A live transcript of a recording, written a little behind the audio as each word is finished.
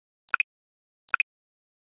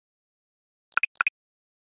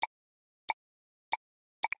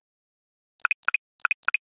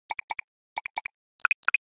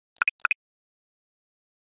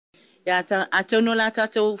Ya atono la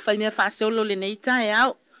tatou fai mea whaasolo le nei tae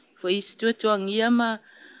au. Fo isi tua ngia ma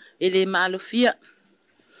ele maalofia.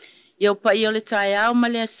 Ia upa i o le tae au ma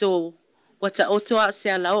le aso. Wata oto a se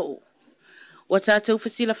ala o. Wata tau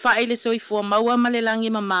fasila whae le soifua maua ma le langi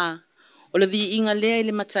mama. O le vi inga lea i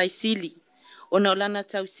le matai sili. O na olana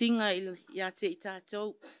tau singa i a te i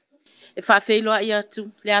tātou. E whawheiloa i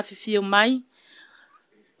atu le awhiwhio mai.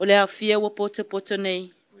 O le awhia wa poto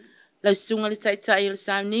nei. Lau sunga le taitai o le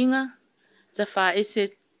sauninga. Ta wha ese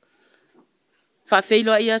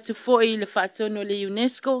whawheiloa i atu foi le whaatono le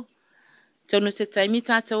UNESCO. Tono se taimi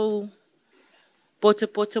tātou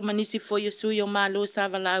poto manisi foi o sui o malo sa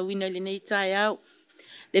wala wina le nei tai au.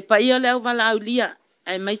 Le pa ia le au wala au lia.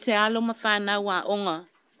 Ai mai se alo ma whanau a onga.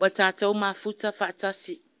 Wa tātou ma futa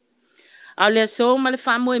whaatasi. Au le aso ma le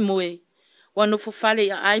whamoe moe. Wano fufale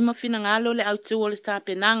ia ai ma fina ngalo le au tu o le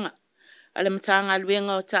tāpenanga. Ale matanga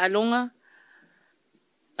luenga o tālonga.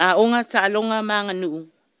 A onga tālonga maanga nuu.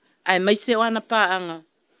 Ai mai se wana paanga.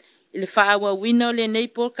 Ile whaawa wino le nei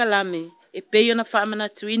por kalame. E peio na whaamana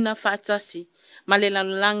tuina whaatasi. Ma le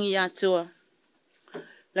lalangi atua.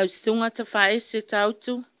 Lau sunga ta whaese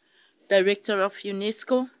tautu. Director of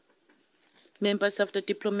UNESCO. Members of the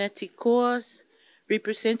diplomatic corps.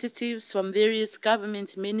 Representatives from various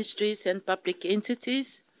government ministries and public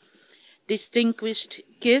entities. Distinguished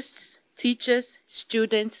guests, teachers,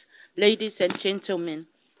 students, ladies and gentlemen.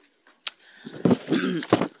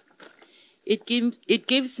 It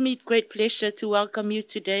gives me great pleasure to welcome you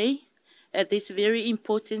today at this very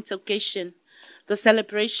important occasion, the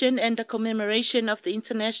celebration and the commemoration of the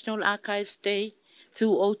International Archives Day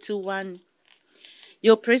 2021.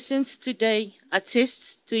 Your presence today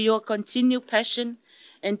attests to your continued passion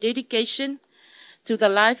and dedication to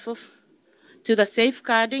the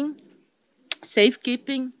safeguarding,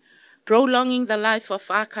 safekeeping, prolonging the life of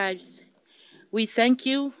archives. We thank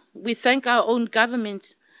our own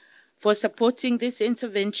government for supporting this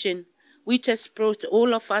intervention, which has brought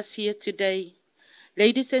all of us here today.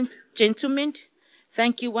 Ladies and gentlemen,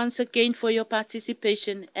 thank you once again for your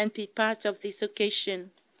participation and be part of this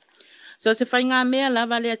occasion. So se whai ngā mea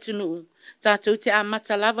lava lea tunu, tātou te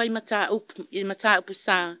amata lava i mata upu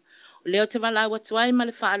sā. O leo te wala watuai ma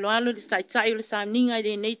le whaaloalo le saitai o le sauninga i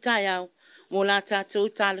le nei tai au, mō la tātou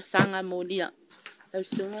tālo sanga mō lia. Lau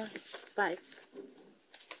sunga, 5.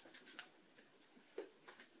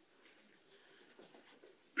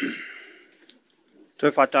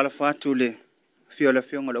 Toi whatala whātu le whiola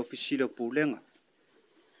whionga le ofisilo pūlenga.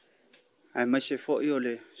 Ai mai se fo i o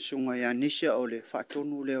le sunga i anisha o le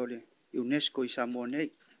whaatonu le o le UNESCO i Samoa nei.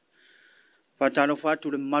 Whatala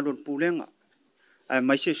whātu le malo pūlenga. Ai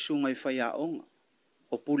mai se sunga i whai a onga.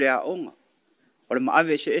 O pule a onga. O le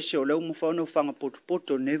maawe se ese o leo mawhauno whanga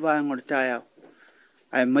poto ne vaenga le tai au.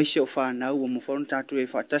 Ai mai se o whanau o mawhauno tātu e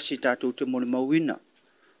whaatasi tātu te mo le mawina.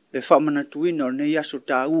 Le whamana tuina o ne yaso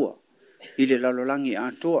tā ua. I le lalolangi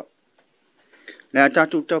atoa. Le a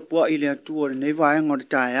tātou tapua i le atua le nei vaenga le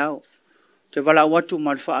tai au. Te wala watu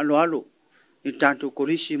ma le whaaloalo. I tātou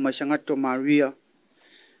korisi mai sangato Maria.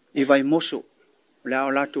 I vai moso. Le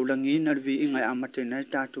ao lato langi ina le vi inga amate nei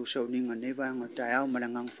tātou sauninga nei vaenga le tai au ma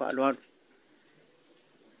le ngang whaaloalo.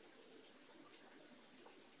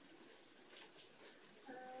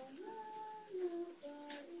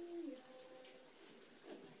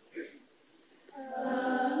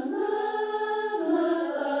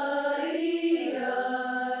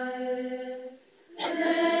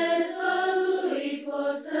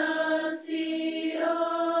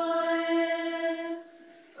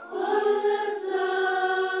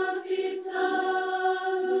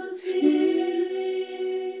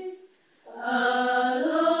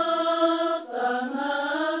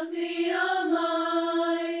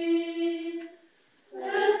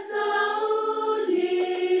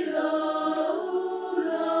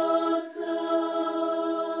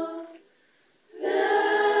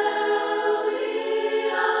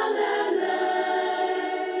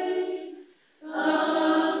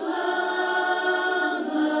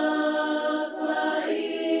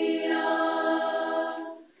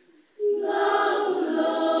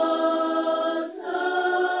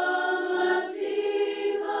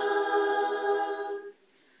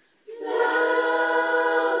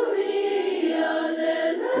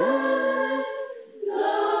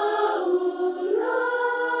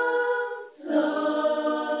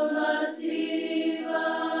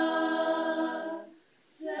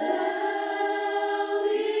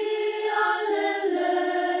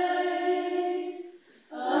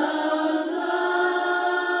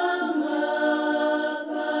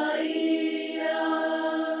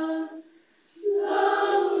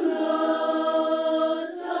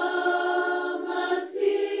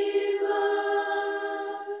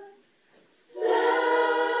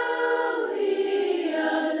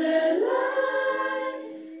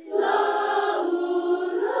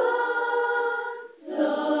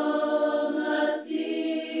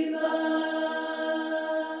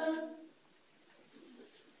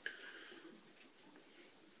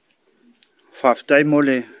 Whaftai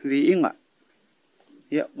mole vi inga.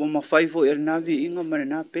 Ia, wa mawhai fo na vi inga mare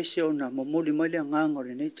na pese o na mamoli mai lea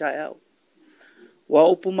ngangore nei tae au.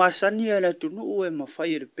 Wa upu masani e la tunu ue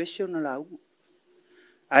mawhai le pese o na launga.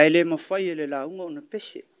 Ai le mawhai le launga o na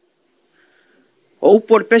pese. O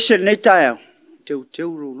upu le pese nei tae au.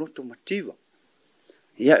 Teu ro loto mativa.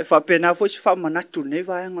 Ia, e whapena fo si whamanatu nei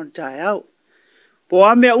vaenga tae au. Po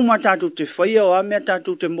amea uma tatu te whaia o amea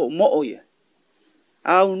tatu te mo o ia.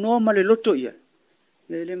 Au noa ma le loto ia.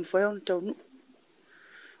 Le mwhai o na tau nu.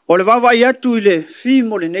 O le wawa i atu i le fi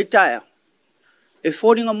mo le nei tae au. E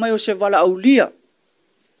whoringa mai o se wala au lia.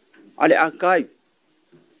 Ale akai.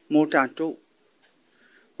 Mo tātou.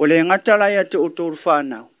 O le ngatala ia te o tōru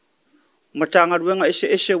whānau. Matanga ruenga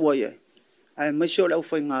ese wai ai. Ai mai se o le au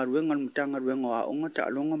whai ngā ruenga matanga ruenga o aonga ta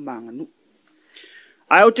alonga manganu.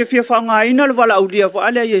 Ai o te fia whanga ina le wala au lia wa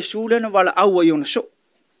alea Yesu le na wala au a iona so.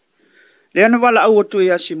 Le na wala au atu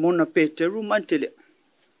ia Simona Peteru mantele.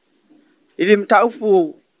 Ili mta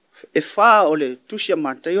upu e wha o le tusia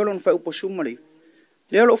mata i olon whai upo sumari.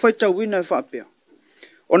 Le alo whai tau wina e whapea.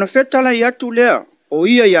 O na whetala i atu lea o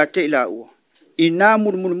ia ia te ila ua. I nā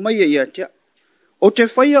murumuru mai ia tea. O te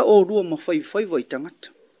whaia o rua ma whai i tangata.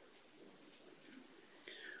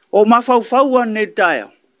 O ma whau ne tae.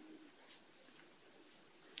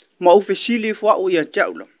 Ma ufe sili fwa o ia te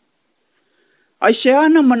aula. Ai se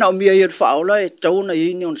ana mana o mia i el whaola e tauna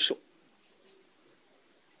i ini on so.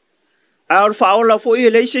 Ai o whaola fo i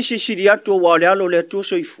leise se siri atu o wale alo le atu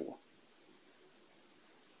so i fua.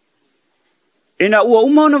 Ena ua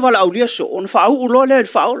umana wala au lia so, on whaau uloa le el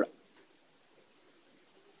whaola.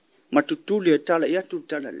 Ma tutuli e tala i atu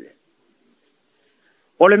tala le.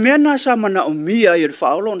 O le mea nasa mana o mia i el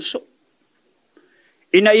whaola on so.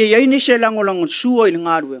 Ina i eini se langolangon sua i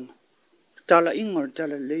ngā ruenga. Tala inga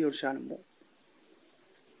tala le o salamo.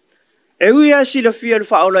 E uia si la fia el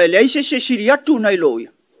whaola e leise se siri atu nai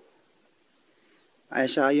loia. Ai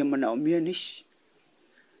sa ia mana o mia nisi.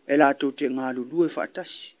 E la tau te ngā lulu e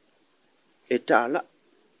whaatasi. E tala.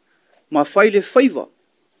 Ma whaile whaiva.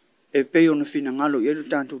 E peo na fina ngalo i edu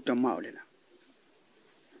tātou ta maolela.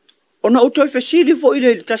 Ona utoi fesili fo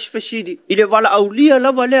ile tasi fesili. Ile wala au lia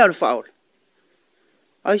lava lea al whaola.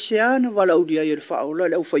 Ai se ana wala au lia i al whaola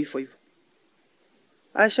le au whaiva.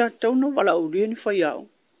 Ai sa tauna wala au lia ni whai au.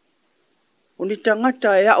 O ni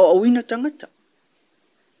tangata e ao awina tangata.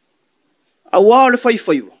 A wā le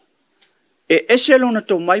whaiva. E ese lona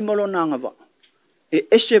tau maimolo na ngava. E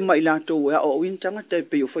ese mai lātou e ao awina tangata e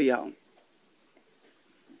peo whai au.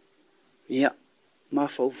 Ia, ma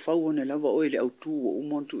whau ne lava oe le au tū o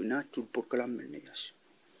umontu i nātu porkalame ne yasu.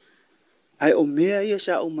 Ai o mea ia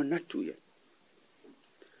sa au manatu ia.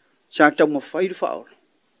 Sa tau ma whairi whaola.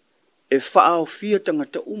 E whaao fia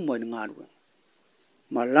tangata umma i ngā rua.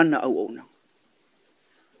 Ma lana au au nang.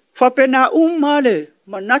 Whapena umale,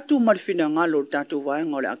 ma natu marifina ngalo tātou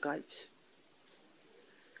vaenga o le archives.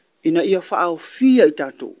 Ina ia whaao fia i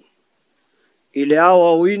tātou. I le au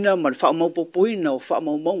au ina, ma le wha maupopoina o wha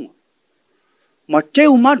maumaunga. Ma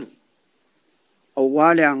teu maru, au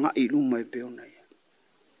wale anga i luma e peona ia.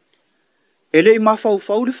 Ele i mawhau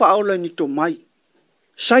whauri whaola ni to mai,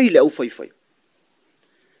 sai le au whaiwhai.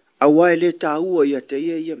 Au wae le tā ua ia te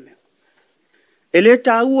ia mea. Ele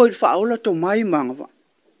tā ua i whaola to mai mangava.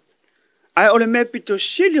 Ai ole me pito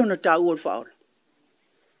sili ona tā ua i whaola.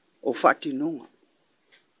 O whatinonga.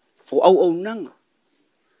 O au nanga.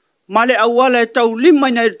 Male au wala e tau lima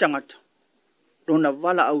ina i tangata. Rona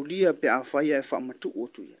wala au lia pe a whaia e whamatu o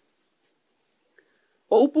tu ia.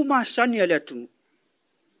 O upu maa sani ale atunu.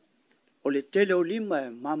 O le tele o lima e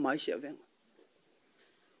mama isi a venga.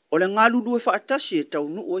 O le ngā lulu e whaatasi e tau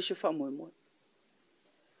nu o isi whamoemoe.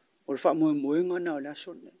 O le whamoemoe ngana o le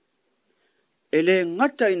asone. E le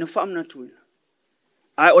ngata ina whamnatuina.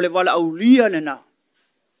 Ai o le wala au lia le nā.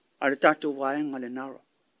 A le tātou vaenga le nara.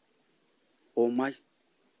 O mai.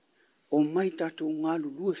 O mai tātou ngā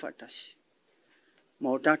lulu e whaatasi. Ma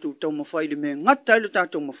o tātou tau mawhai le mea ngata ilo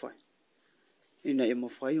tātou mawhai. Ina e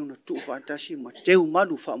mawhai o na tu whaatasi ma teu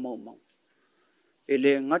maru wha mau. E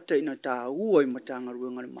le ngata ina tā ua i matanga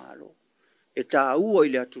ruenga le mahalo. E tā ua i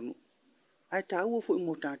le atunu. Ai tā ua fu i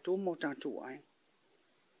mo tātou ai.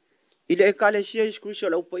 Ile e kale sia i skrisi o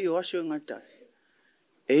la upa i o aso e ngata.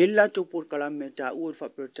 E ila tau por kalame tā ua i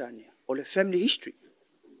whaperetania. O le family history.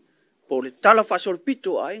 Po le tala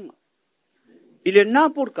whasolpito a inga. Ile nā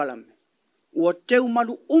por kalame. Ua teu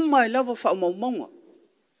malu uma e lava wha maumaunga.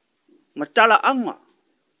 Ma tala anga.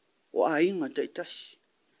 O a inga te itasi.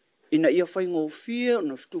 Ina ia whai ngō fia o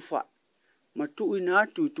na fitu wha. Ma tu ina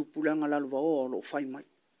atu i tupulanga lalwa o lo whai mai.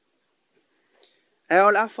 E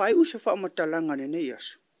o la whai use wha matalanga ne nei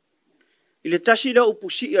asu. I le tasi la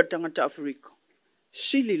upusi ia tangata Afrika.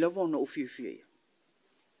 Sili lava ona ufiafia ia.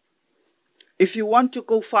 If you want to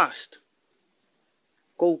go fast,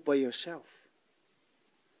 go by yourself.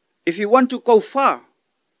 If you want to go far,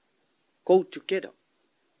 go together.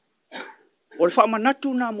 O le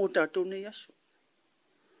whaamanatu nā mō tātou nei aso.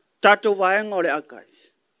 Tātou vaenga o le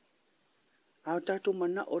archives. Ao tātou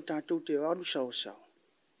mana o tātou te waru sao.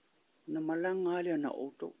 Na malanga alea na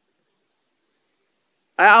oto.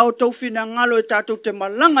 Ai ao tau whina ngalo e tātou te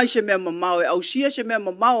malanga i se mea mamao e au sia se mea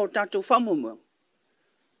mamao o tātou whamumua.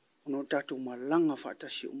 Ono tātou malanga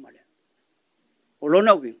whaatasi umale. O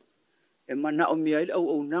lona winga, e mana o miail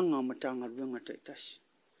au nanga matanga ruenga taitasi.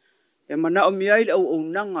 E mana o miail au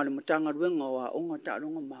nanga le matanga ruenga o a onga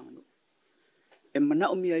tāronga mangano. E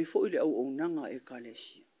mana o miai fo ile au nanga e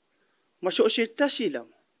kalesia. Maso se tasi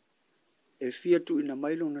lama. E fia tu ina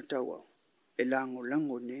mailo na tawa. E lango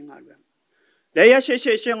ne ngā ruenga. Le ia se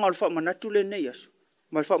ngā wha manatu le nei aso.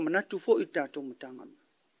 Ma wha manatu fo i tātou matanga ruenga.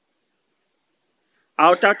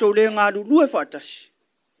 Ao tātou le ngā ruru e whaatasi.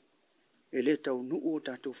 E le tau nuu o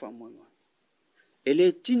tātou whamoima. E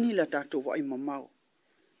le tini la tātou wa i mamao.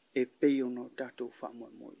 E peio no tātou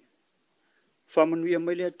whamoimoia. Whamanuia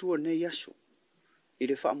mai le atua nei aso. I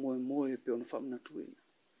le whamoimoia peo na whamanatu e.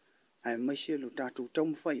 Ai mai se lo tātou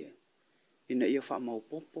taumu whaia. Ina ia whamau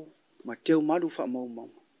popo. Ma teo maru whamau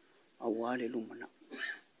mama. A wale lumana.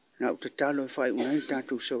 Na utatalo e whai unai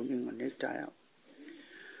tātou sauninga nei tai au.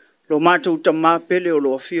 Lo mātou ta mā pele o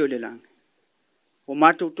lo afio le langi. O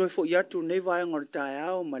mātou toi fo iatu nei vai ngor tai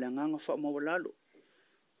au ma le nganga whamau lalo.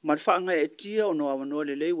 Ma le whaanga e tia o no awanoa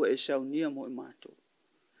le leiwa e saunia mo e mātou.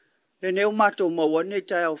 Le neo mātou maua nei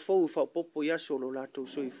tai au fau wha popo yaso lo lātou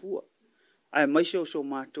soifua. Ai maise o so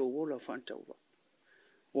mātou wola whantauwa.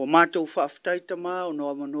 O mātou whaaftaita mā o no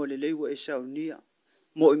awanoa le leiwa e saunia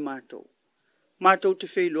mo e mātou. Mātou te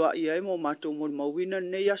wheiloa ia e mo mātou mo mawina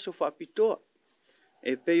nei aso whaapitoa.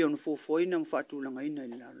 E pei on fofoina mwhatulanga ina i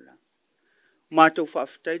lalala. Mātou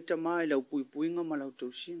whaaftaita mā i lau puipuinga ma lau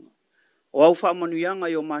tausinga. O au whaamanuianga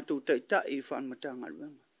i o mātou taitai i whaanmatanga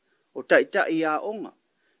ruenga. O taitai a onga,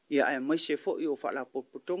 ia ai mai se fo i o whaala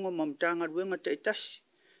popotonga mamtanga ruenga taitasi.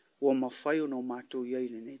 O mawhai o no mātou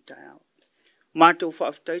iaile nei tai au. Mātou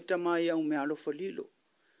whaaftaita mā i au me alofa lilo.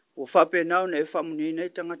 O whapenau ne e whaamunei nei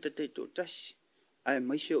tangata teito tasi. Ai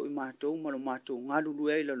mai se o i mātou malo mātou ngalulu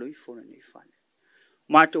e la loifona nei whane.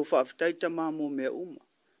 Mātou whaaftaita mā mō mea uma.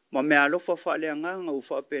 Ma mea alofa whaalea nganga u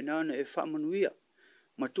whapenau ne e whaamanuia.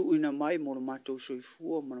 Ma tu ina mai mo mātou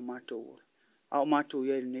soifua mo mātou ora. Ao mātou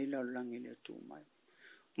iaile nei la langi le tu mai.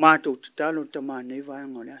 Mātou tatalo ta mā nei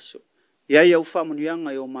vaenga le aso. Iai au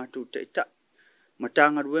whaamanuianga i o mātou teita. Ma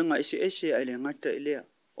tanga ruenga ese ai le ngata ilea.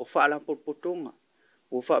 O whaala popotonga.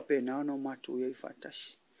 O whapenau no mātou iai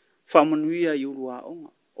whaatasi. Whaamanuia i urua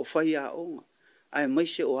onga. O whai a onga. Ai mai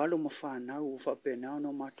se o alo ma whanau o whapenau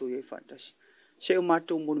no mātou iai whaatasi. Se o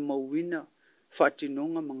mātou mori mauina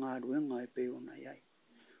whatinonga mga ruenga e peo na iai.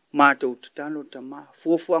 Mātou tatalo ta mā.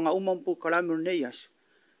 Fuafuanga umampu kalamero nei aso.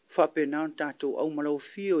 Whapenau tātou au malau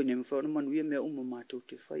fio i ne mwhana manuia mea uma mātou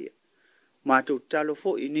te whaia. Mātou tatalo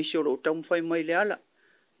fo i nisi o lo tamu whai mai le ala.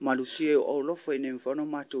 Malutia o olofa i ne mwhana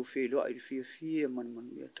mātou whiloa i fia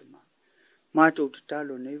manuia ta mā. Mātou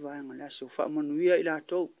tatalo nei vaenga le aso. Whaamanuia i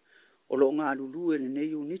lātou. O lo ngā lulu e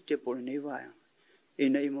nei unite po nei vaenga. E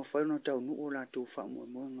nei mawhaino tau nu o lātou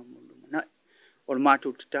whaamuamoenga mundu manai. O le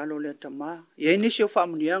mātou tatalo le ta mā. Ia inisi o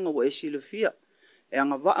whaamunianga wa e sila fia. E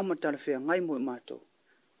anga waa matala whea ngai mo i mātou.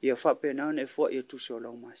 Ia whapenau ne fua ia tusi o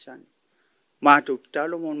lau māsani. Mātou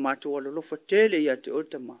tatalo mo mātou ala lofa tele ia te o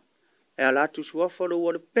ta mā. E ala tusi wafalo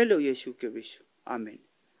o le pele o Yesu Keriso. Amen.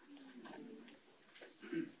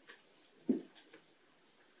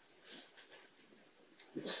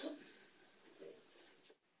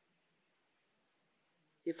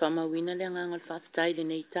 Te whamawina le ngangal whaftai le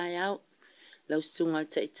nei tai au. Lau sunga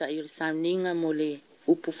tai o le sauninga mo le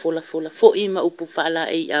upu fola fo ima upu whala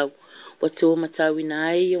ei au. Wa tō matawina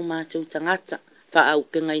ai o mātou tangata. Wha au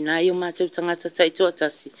pengai nai o mātou tangata tai tō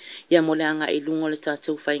atasi. Ia mo le anga i lungo le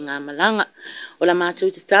tātou whai ngā malanga. O la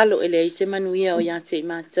mātou te talo e le eise manuia o iate i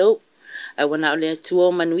mātou. Ai wana o le atua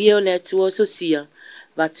o manuia o le atua o sosia.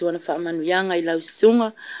 Vatu ana whaamanuianga i lau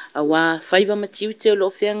sunga. A wā whaiva matiu te o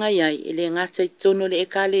lo whianga iai. E le ngata i tono le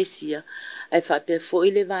ekalesia. Ai whapea fo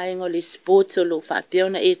i le vaenga o le sport o lo whapea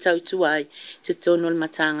ona e tau tuai. Te tono le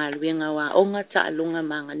matanga luenga wa onga ta alunga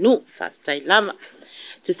manga nu. Whaptai lama.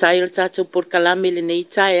 Te sai o tātou porkalame le nei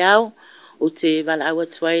tai au. O te wala awa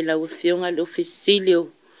tuai lau whionga le ofisilio.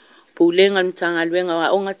 Pulenga matanga luenga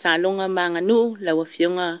wa onga ta alunga manga nu. Lau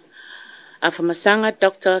whionga Afamasanga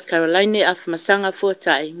Dr. Caroline Afamasanga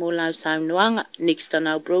Fuatai Molau Saunoanga. Next on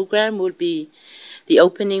our program will be the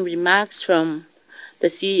opening remarks from the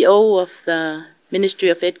CEO of the Ministry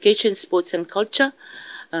of Education, Sports and Culture,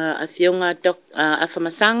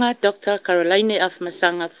 Afamasanga Dr. Caroline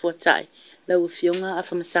Afamasanga Fuatai. Lau Fionga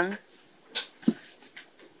Afamasanga.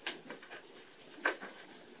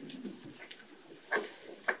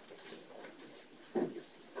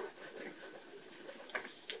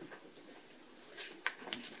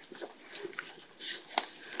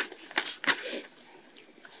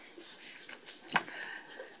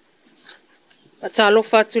 Talo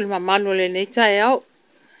fatul mamalo le nei tai au.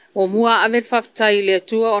 O mua amer whaftai le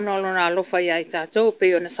tua ona lona alofa ia i tātou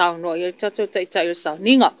pe ona saunoa i tātou tai o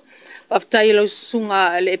sauninga. Whaftai lau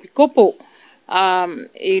sunga le epikopo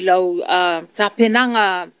i lau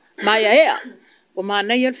tāpenanga mai a ea. O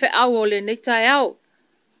mānei an whe au o le nei tai au.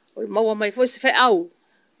 O le maua mai fwese whe au.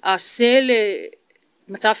 A se le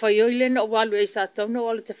matawhai o i le na o walu e sa tau na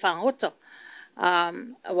walu te whangota.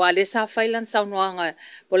 Wa le sa whailan saunoanga.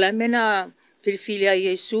 Po la mena filifili a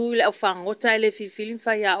Yesu le au whangota le filifili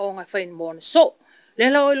whai a onga whai mōna. So,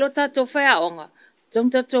 le lau e lo tātou whai a onga.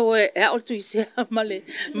 Tong tātou e au tu i se male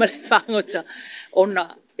whangota. Ona,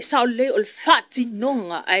 e sa o le whati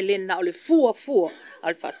nonga ai le na o le fua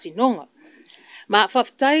al whati nonga. Ma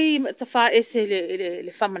whaftai ta wha ese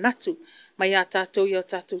le whamanatu. Mai a tātou i o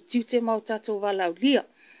tātou tiute mau tātou walau lia.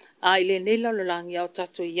 I le nela lo langi au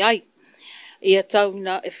tātou iai. Ia tau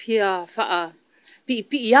na e fia wha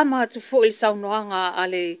pi ama tu fo il saunoanga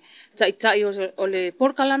ale tai o le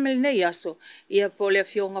porkalame nei aso ia po le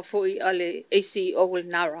fionga fo i ale AC o will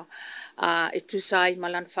nara e tu sai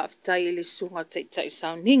malan whaftai le sunga tai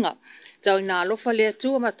sauninga tau na alofa le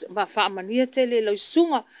atua ma whaamania te le lau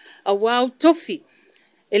sunga a wau tofi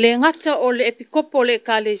e le ngata o le epikopo le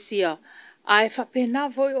kalesia ai whapena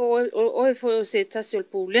voi o foi o se tasi o le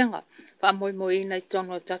pūlenga whaamoimoina i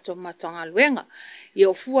tono tato matanga luenga i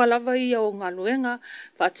o fua lava i o ngā luenga,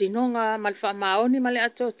 whaatinonga, mal whaamaoni male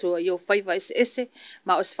atoto, i o whaiva ese,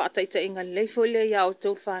 ma os whaataita inga leifo le i au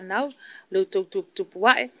tau whanau, leu tau tupu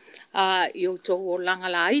wae, i o tau o langa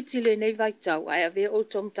la iti le nei vai tau, ai ave o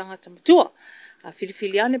tau tangata matua.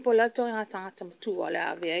 Filifiliane po la tau ngā tangata matua, le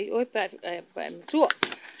ave ai o e matua.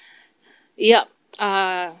 Ia,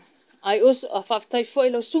 ai os whaatai fo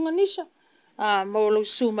i lau sunga nisha, mo lo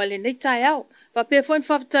suma le nei tai au. Pa pe foi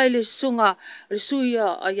whaftai le sunga le sui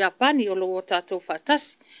a Japani o lo o tātou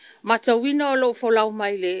whatasi. Matawina o lo wholau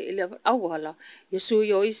mai le awala. Ia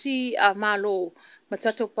sui o isi a malo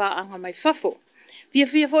matato pa anga mai whafo. Pia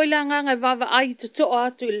foi la nganga wawa ai te toa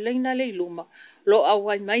atu i leina le iluma. Lo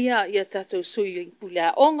awai mai ia tātou sui i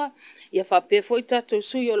pulea onga. Ia whape foi tātou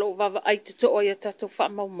sui o lo wawa ai te toa ia tātou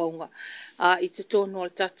whamaumaunga. I te tono o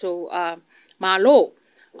tātou malo.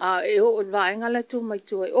 E o vaenga le tu mai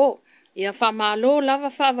tu ai o ia fa malo lava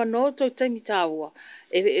fa vano to taimi taua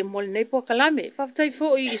e mol nei po kalame fa tai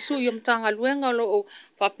fo i su yom tanga luenga lo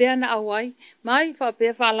fa pena awai mai fa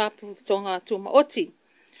pe fa la tonga tu ma oti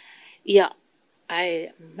ia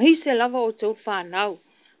ai mai se lava o to fa nau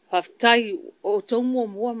fa tai o to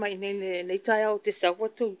mo mai nei tai o te sa o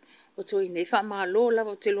to nei fa malo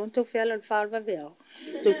lava te lonto fe ala fa va veo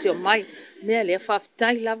to te mai me le fa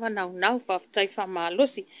tai lava nau fa tai fa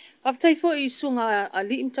malosi fa tai fo i sunga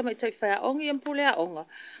ali imta mai tai fa ongi empule a onga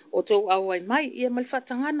o to awai mai ia mal fa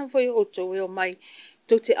tangana fo o to e mai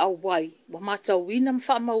to te awai wa mata wina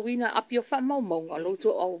fa ma wina apio fa ma monga lo to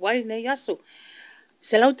awai nei aso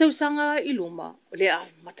se lau tau sanga iluma le a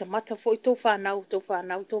mata fo to fa nau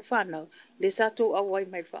le sa to awai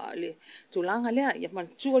mai fa le to langa le ia man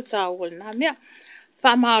tuol tau na mea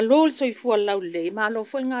fa ma lo so i fu lau le ma lo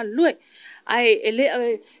fo nga lue ai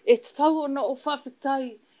ele e tau no o fa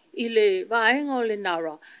tai i le vaenga o le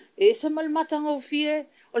nara e se mal matanga o fie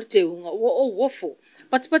o le te unga o wofo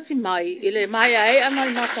pati mai i le mai ai a mal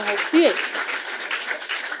matanga o fie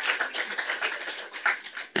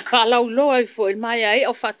fa lau lo ai fo i mai ai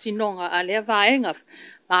o fatinonga a le vaenga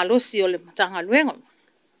ma lo si o le matanga luenga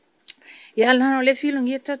ia lana le filong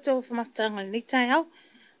ia tato fa matanga ni tai au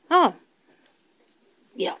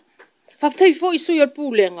ia whaftai fo i sui al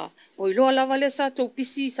pūlenga. O i loa lava le sato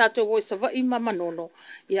pisi, sato o sa vai mamanono.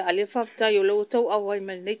 Ia ale whaftai o lau tau awai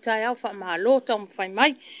mai nei tai au wha maa lo tau mwhai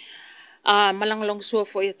mai. Malangalong sua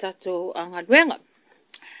fo i tato ngā duenga.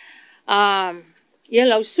 Ia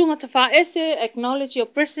lau sunga ta wha ese, acknowledge your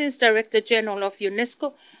presence, Director General of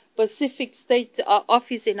UNESCO, Pacific State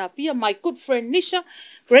Office in Apia, my good friend Nisha.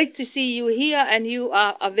 Great to see you here, and you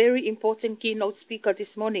are a very important keynote speaker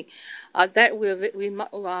this morning. That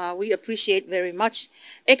we appreciate very much.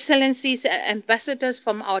 Excellencies and ambassadors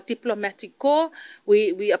from our diplomatic corps,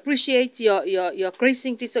 we appreciate your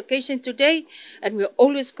gracing this occasion today, and we're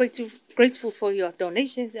always grateful for your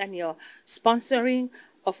donations and your sponsoring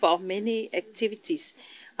of our many activities.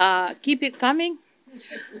 Keep it coming.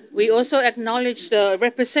 We also acknowledge the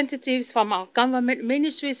representatives from our government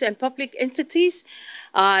ministries and public entities,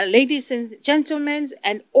 ladies and gentlemen,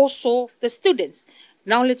 and also the students.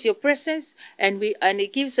 Acknowledge your presence, and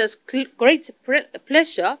it gives us great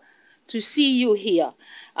pleasure to see you here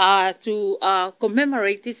to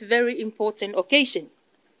commemorate this very important occasion.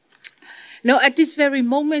 Now, at this very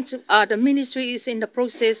moment, the ministry is in the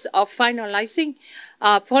process of finalizing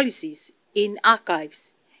policies in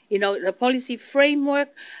archives. You know, the policy framework,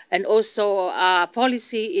 and also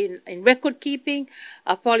policy in record keeping,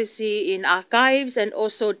 a policy in archives, and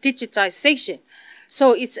also digitization.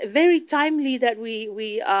 So it's very timely that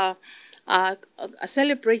we are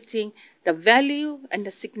celebrating the value and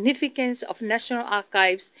the significance of National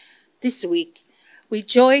Archives this week. We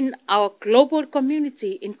join our global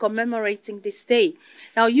community in commemorating this day.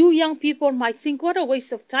 Now, you young people might think, what a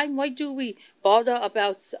waste of time. Why do we bother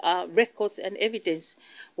about records and evidence?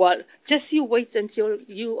 Well, just you wait until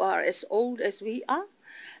you are as old as we are,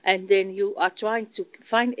 and then you are trying to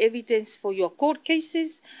find evidence for your court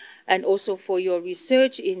cases and also for your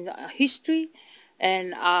research in history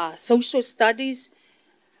and social studies.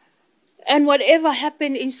 And whatever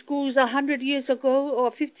happened in schools 100 years ago or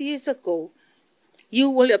 50 years ago, you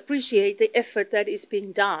will appreciate the effort that is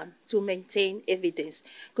being done to maintain evidence.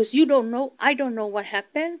 Because you don't know, I don't know what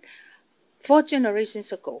happened 4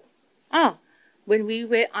 generations ago. When we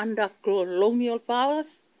were under colonial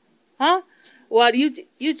powers. Well,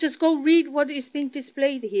 you just go read what is being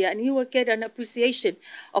displayed here, and you will get an appreciation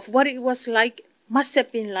of what it was like, must have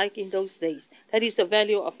been like in those days. That is the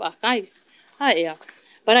value of archives. Yeah.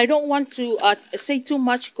 But I don't want to say too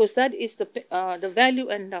much, because that is the value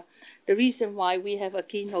and the reason why we have a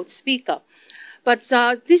keynote speaker. But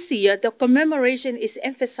this year, the commemoration is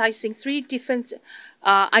emphasizing 3 different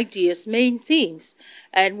ideas, main themes,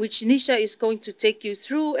 and which Nisha is going to take you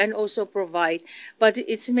through and also provide. But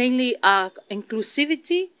it's mainly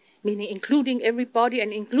inclusivity, meaning including everybody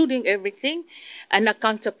and including everything, and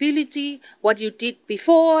accountability. What you did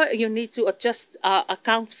before, you need to adjust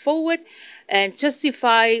account forward and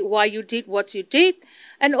justify why you did what you did,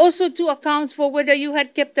 and also to account for whether you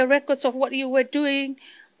had kept the records of what you were doing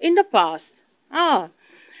in the past.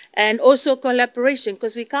 And also collaboration,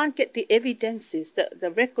 because we can't get the evidences,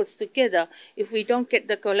 the records together if we don't get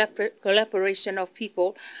the collaboration of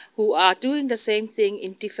people who are doing the same thing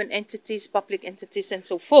in different entities, public entities, and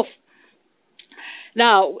so forth.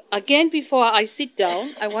 Now, again, before I sit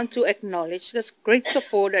down, I want to acknowledge this great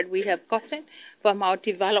support that we have gotten from our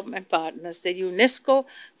development partners, the UNESCO,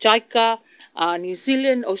 JICA, New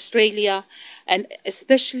Zealand, Australia, and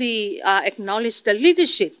especially acknowledge the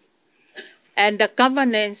leadership and the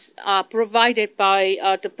governance provided by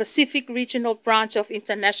the Pacific Regional Branch of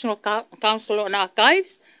International Council on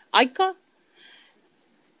Archives, ICA,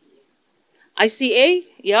 ICA,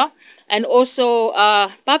 yeah, and also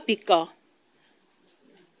PAPICA.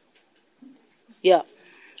 Yeah,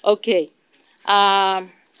 okay.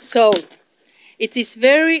 So it is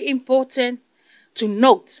very important to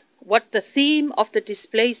note what the theme of the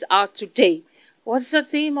displays are today. What's the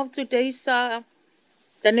theme of today's, the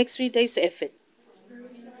next 3 days' effort?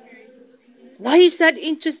 Why is that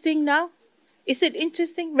interesting now? Is it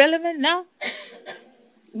interesting, relevant now?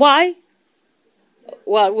 Why?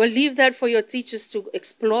 Well, we'll leave that for your teachers to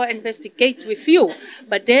explore and investigate with you.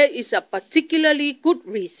 But there is a particularly good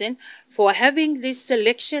reason for having this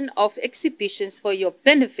selection of exhibitions for your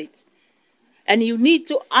benefit. And you need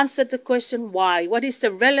to answer the question why. What is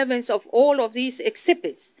the relevance of all of these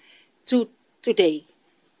exhibits to today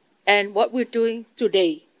and what we're doing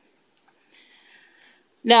today?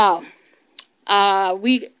 Now,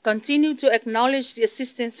 we continue to acknowledge the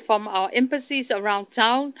assistance from our embassies around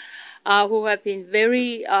town who have been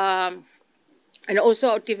very, and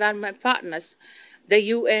also our development partners, the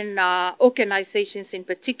UN organizations in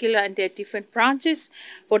particular and their different branches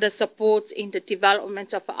for the support in the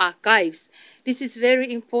development of archives. This is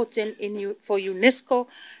very important for UNESCO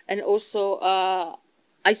and also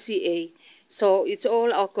ICA. So it's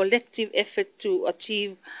all our collective effort to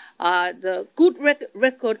achieve the good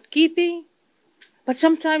record keeping. But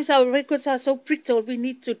sometimes our records are so brittle, we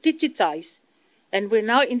need to digitize. And we're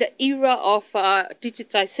now in the era of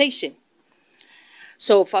digitization.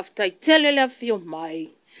 So, whaftai telele whio mai,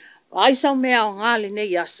 Ai sau mea o ngā le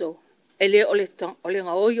nei aso. Ele ole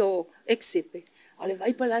ngā oio exipe. Ole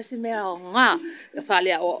vai palasi mea o ngā. Ka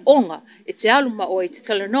whale o onga. E te aluma o e te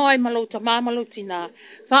tala noa i malau ta māmalau tina.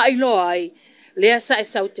 Wha iloa ai. Lea sa e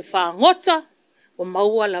sau te whangota. O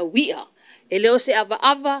maua la wia. E leo se ava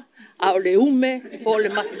ava. A ole ume. Po ole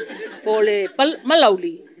mati. Po ole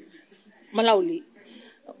malauli. Malauli.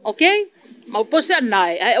 Okay? Mau pose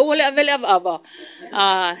anai. Ai ole avele ava ava.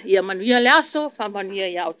 Ia manuia le aso. Wha manuia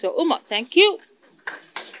ia o tō uma. Thank you.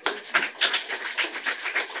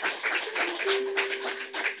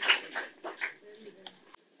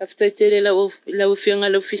 After tere la ufianga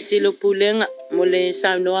la ofisilo pulenga mole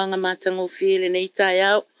saunoanga matanga ofile nei tai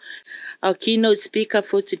au. Our keynote speaker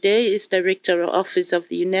for today is Director of Office of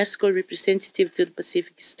the UNESCO Representative to the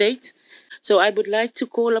Pacific States. So I would like to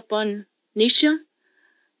call upon Nisha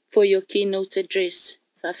for your keynote address.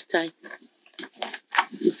 Faftai.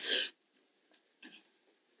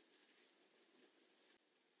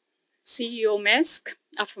 CEO MESC,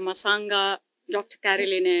 Afumasanga, Dr.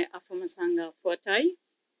 Caroline Afumasanga Fortai,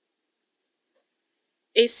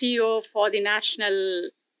 ACO for the National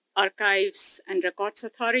Archives and Records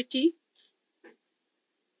Authority,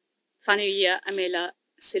 Fanuia Amela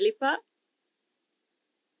Silipa,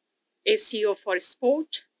 ACO for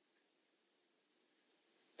Sport,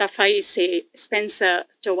 Tafaise Spencer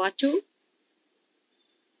Tawatu,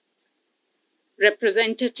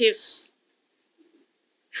 representatives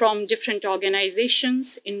from different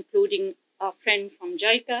organizations, including our friend from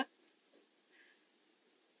JICA,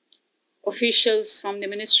 officials from the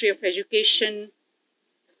Ministry of Education,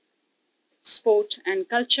 Sport and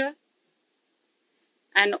Culture,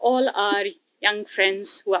 and all our young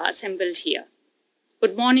friends who are assembled here.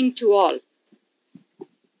 Good morning to all.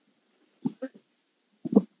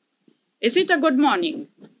 Is it a good morning?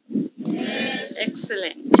 Yes.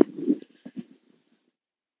 Excellent.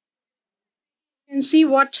 You can see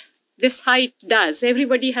what this height does.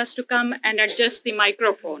 Everybody has to come and adjust the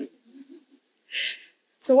microphone.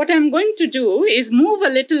 So what I'm going to do is move a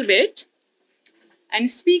little bit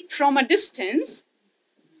and speak from a distance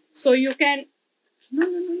so you can,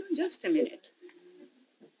 no, just a minute.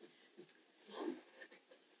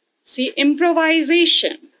 See,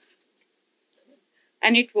 improvisation,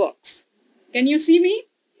 and it works. Can you see me?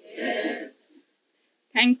 Yes.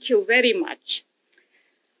 Thank you very much.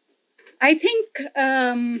 I think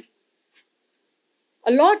a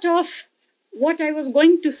lot of what I was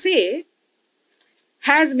going to say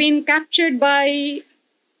has been captured by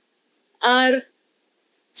our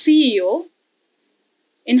CEO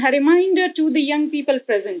in her reminder to the young people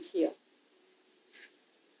present here.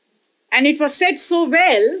 And it was said so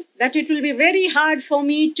well that it will be very hard for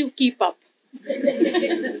me to keep up.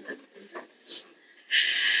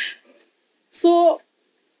 So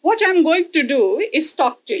what I'm going to do is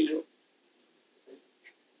talk to you.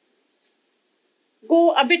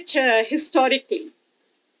 Go a bit historically.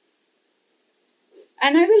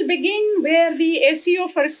 And I will begin where the ACO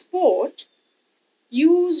for Sport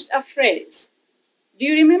used a phrase. Do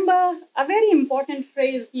you remember a very important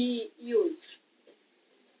phrase he used?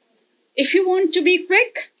 If you want to be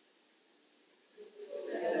quick,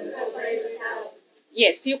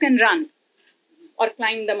 yes, you can run or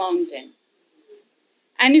climb the mountain.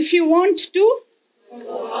 And if you want to,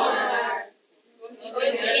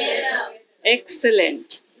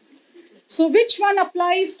 excellent. So which one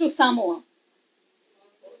applies to Samoa?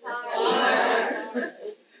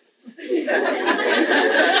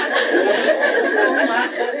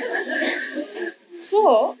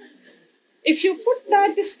 So, if you put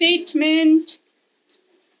that statement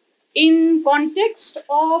in context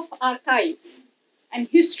of archives and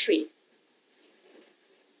history,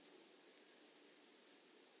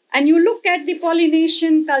 and you look at the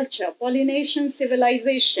Polynesian culture, Polynesian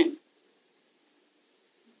civilization,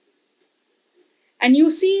 and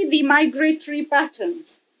you see the migratory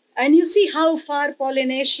patterns, and you see how far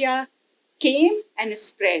Polynesia came and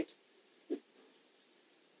spread.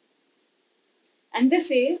 And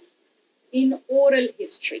this is in oral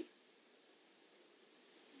history.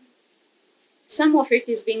 Some of it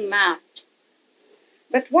is being mapped.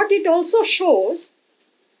 But what it also shows,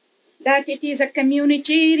 that it is a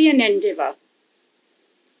communitarian endeavor.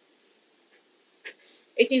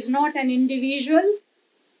 It is not an individual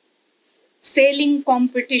sailing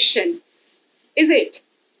competition, is it?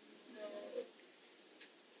 No.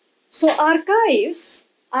 So archives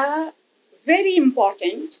are very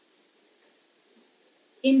important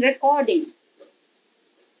in recording,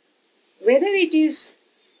 whether it is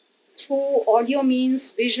through audio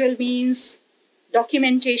means, visual means,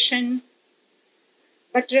 documentation,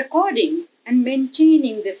 but recording and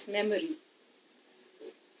maintaining this memory.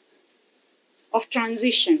 of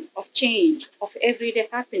transition, of change, of everyday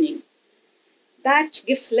happening. That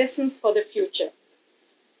gives lessons for the future.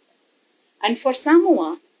 And for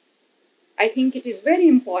Samoa, I think it is very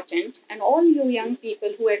important, and all you young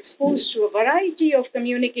people who are exposed to a variety of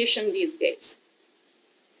communication these days,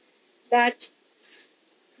 that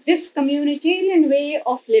this communitarian way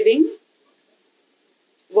of living,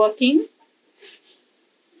 working,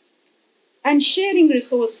 and sharing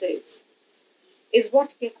resources is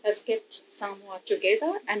what has kept Samoa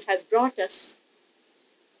together and has brought us.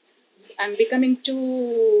 I'm becoming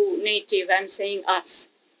too native, I'm saying us,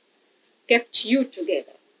 kept you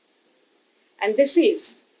together. And this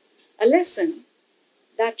is a lesson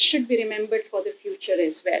that should be remembered for the future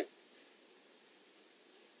as well.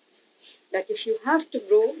 That if you have to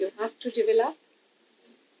grow, you have to develop,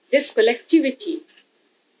 this collectivity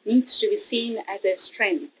needs to be seen as a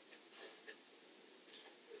strength.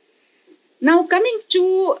 Now, coming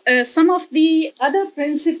to some of the other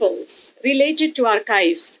principles related to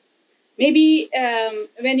archives, maybe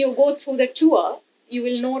when you go through the tour, you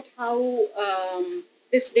will note how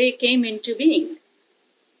this day came into being,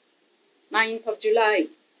 9th of July.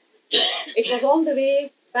 It was all the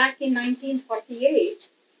way back in 1948,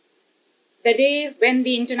 the day when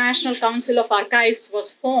the International Council of Archives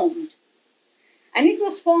was formed. And it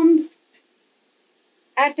was formed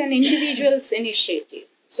at an individual's initiative.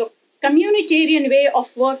 So communitarian way of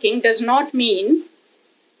working does not mean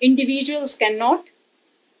individuals cannot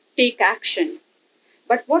take action.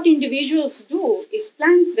 But what individuals do is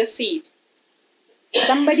plant the seed.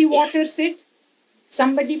 Somebody waters it,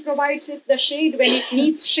 somebody provides it the shade when it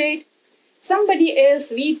needs shade, somebody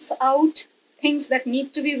else weeds out things that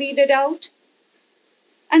need to be weeded out,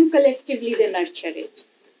 and collectively they nurture it.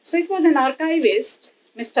 So it was an archivist,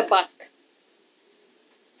 Mr. Buck.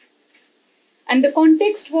 And the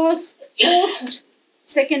context was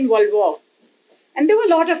post-Second World War. And there were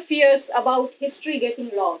a lot of fears about history getting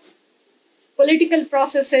lost, political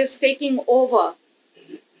processes taking over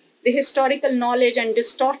the historical knowledge and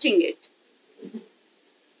distorting it.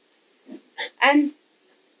 And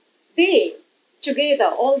they, together,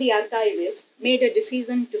 all the archivists, made a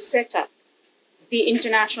decision to set up the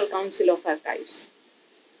International Council of Archives.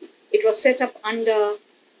 It was set up under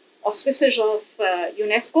auspices of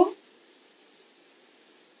UNESCO.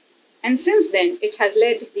 And since then, it has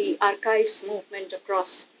led the archives movement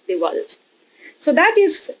across the world. So that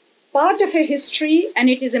is part of a history,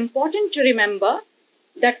 and it is important to remember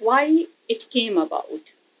that why it came about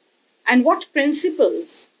and what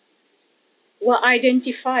principles were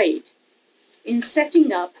identified in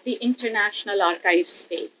setting up the International Archives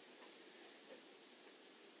Day.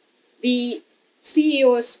 The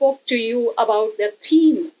CEO spoke to you about the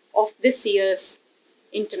theme of this year's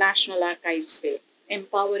International Archives Day,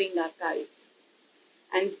 Empowering Archives,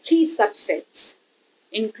 and 3 subsets: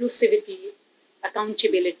 inclusivity,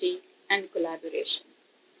 accountability, and collaboration.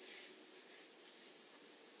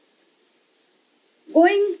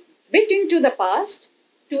 Going a bit into the past,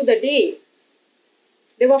 to the day,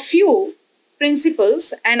 there were few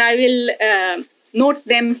principles, and I will note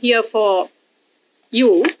them here for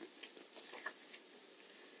you.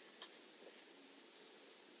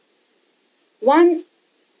 One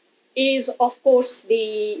is, of course,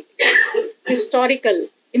 the historical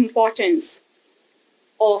importance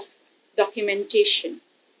of documentation.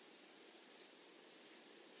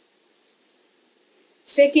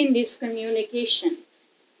 Second is communication.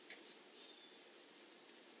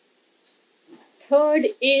 Third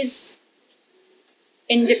is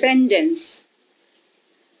independence,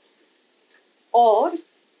 or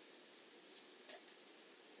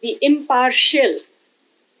the impartial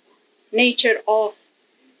nature of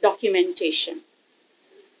documentation.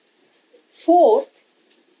 Fourth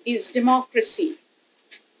is democracy.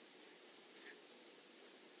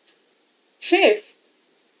 Fifth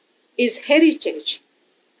is heritage.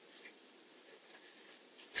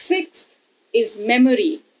 Sixth is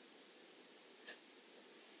memory.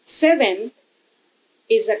 Seventh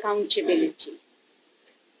is accountability.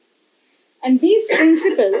 And these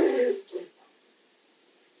principles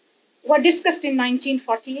were discussed in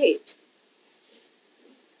 1948.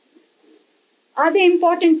 Are they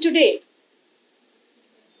important today?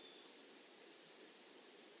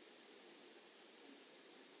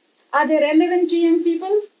 Are they relevant to young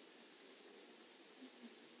people?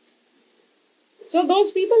 So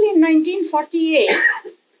those people in 1948,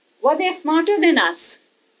 were they smarter than us?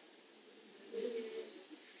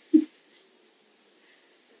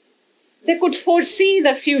 They could foresee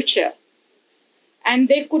the future, and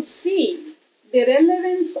they could see the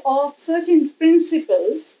relevance of certain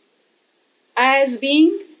principles as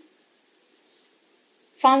being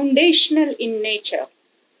foundational in nature,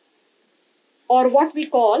 or what we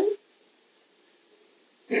call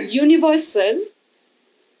universal,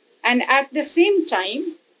 and at the same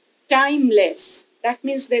time, timeless. That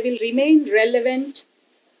means they will remain relevant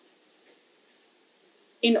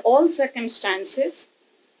in all circumstances,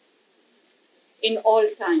 in all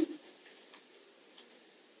times.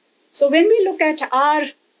 So when we look at our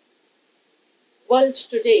world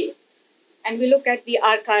today, and we look at the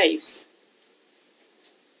archives,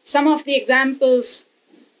 some of the examples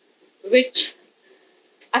which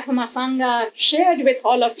Afama Sangha shared with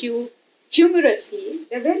all of you humorously,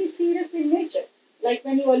 they're very serious in nature. Like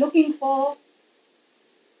when you are looking for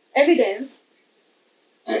evidence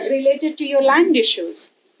related to your land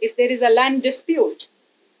issues, if there is a land dispute,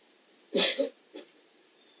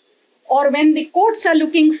 or when the courts are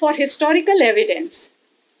looking for historical evidence.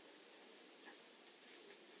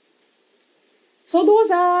 So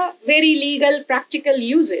those are very legal, practical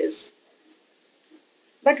uses.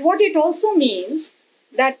 But what it also means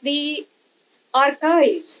that the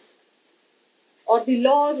archives or the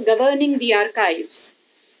laws governing the archives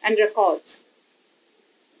and records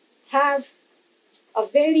have a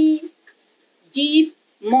very deep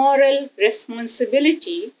moral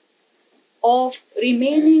responsibility of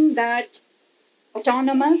remaining that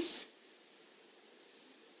autonomous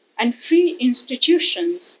and free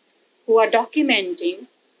institutions who are documenting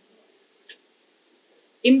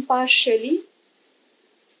impartially,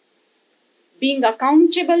 being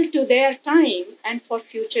accountable to their time and for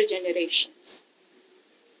future generations.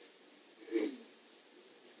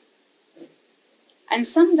 And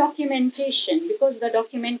some documentation, because the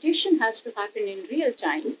documentation has to happen in real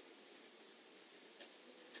time,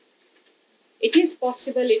 it is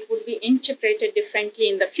possible it would be interpreted differently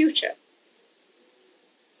in the future.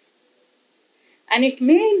 And it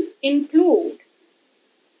may include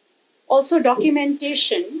also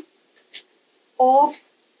documentation of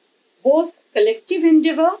both collective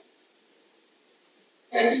endeavor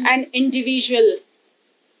and individual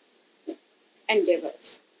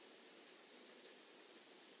endeavors.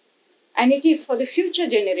 And it is for the future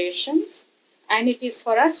generations, and it is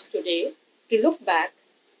for us today to look back,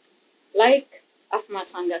 like Afama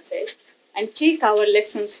Sangha said, and take our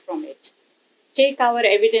lessons from it, take our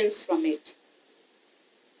evidence from it,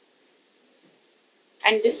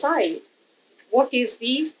 and decide what is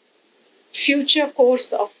the future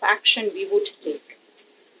course of action we would take.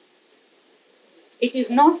 It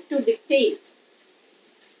is not to dictate,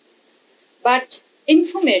 but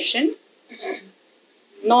information,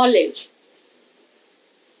 knowledge,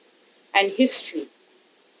 and history,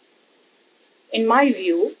 in my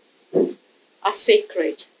view, are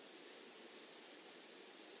sacred.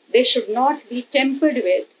 They should not be tampered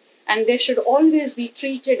with, and they should always be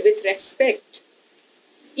treated with respect,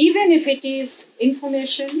 even if it is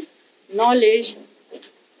information, knowledge,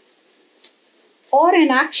 or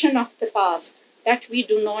an action of the past that we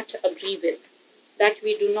do not agree with, that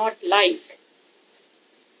we do not like.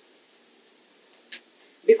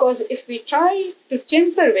 Because if we try to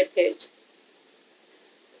tamper with it,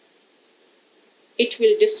 it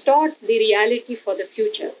will distort the reality for the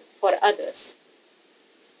future, for others.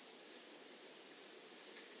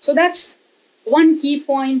 So that's one key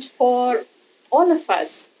point for all of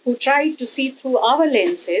us who try to see through our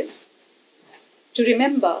lenses, to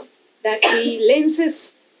remember that the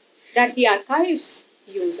lenses that the archives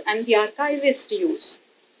use and the archivist use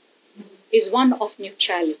is one of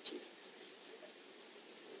neutrality.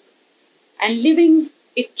 And living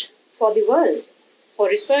it for the world, for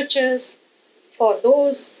researchers, for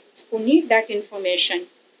those who need that information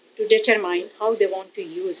to determine how they want to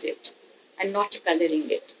use it and not coloring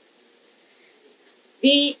it.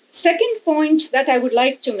 The second point that I would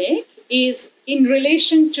like to make is in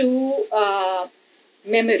relation to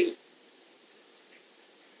memory.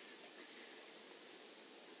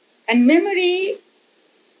 And memory,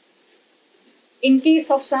 in case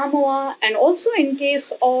of Samoa and also in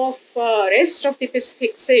case of rest of the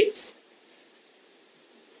Pacific states,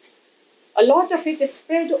 a lot of it is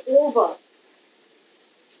spread over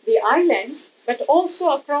the islands, but also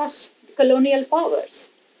across the colonial powers.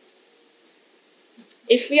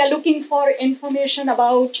 If we are looking for information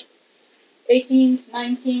about 18th,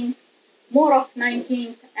 19th, more of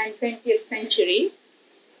 19th and 20th century,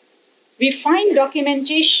 we find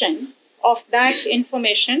documentation of that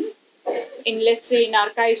information in, let's say, in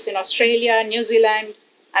archives in Australia, New Zealand,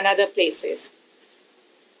 and other places.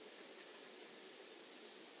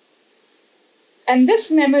 And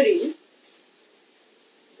this memory,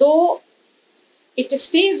 though it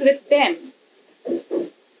stays with them,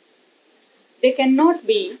 they cannot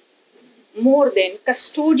be more than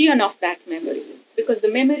custodian of that memory, because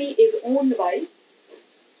the memory is owned by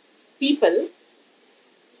people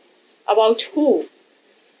about who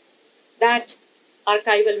that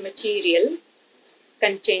archival material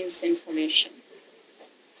contains information.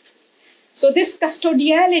 So this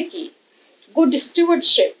custodiality, good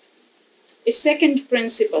stewardship, is second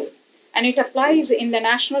principle, and it applies in the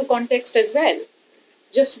national context as well.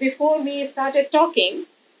 Just before we started talking,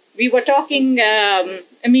 we were talking,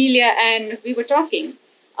 Amelia, and we were talking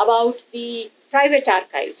about the private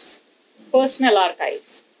archives, personal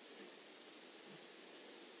archives.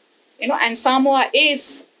 And Samoa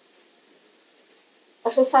is a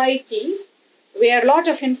society where a lot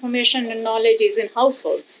of information and knowledge is in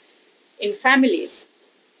households, in families.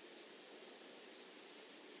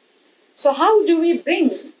 So how do we bring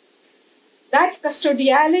that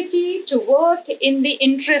custodiality to work in the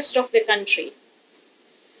interest of the country,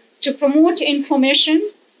 to promote information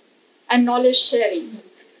and knowledge sharing,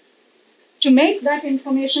 to make that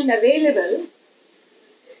information available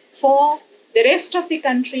for the rest of the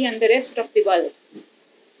country and the rest of the world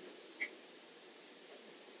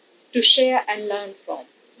to share and learn from?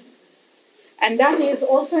 And that is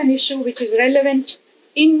also an issue which is relevant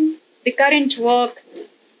in the current work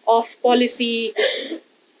of policy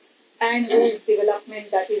and rules development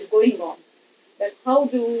that is going on. That how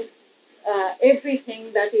do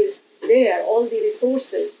everything that is there, all the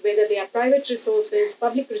resources, whether they are private resources,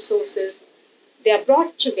 public resources, they are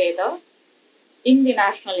brought together in the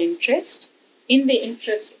national interest, in the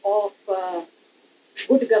interest of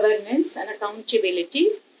good governance and accountability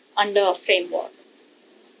under a framework.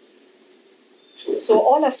 So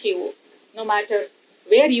all of you, no matter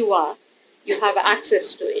where you are, you have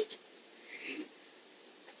access to it.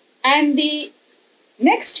 And the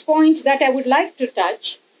next point that I would like to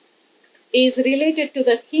touch is related to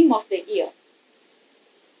the theme of the year,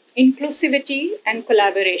 inclusivity and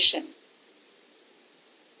collaboration.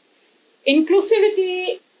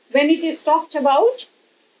 Inclusivity, when it is talked about,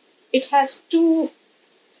 it has two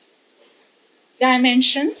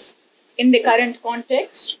dimensions in the current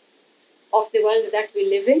context of the world that we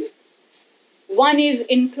live in. One is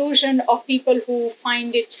inclusion of people who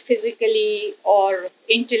find it physically or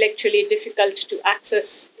intellectually difficult to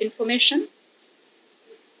access information.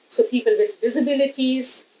 So people with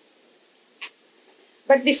disabilities.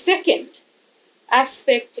 But the second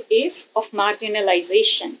aspect is of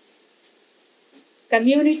marginalization.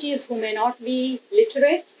 Communities who may not be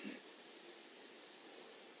literate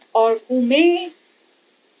or who may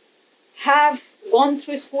have gone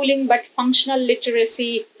through schooling but functional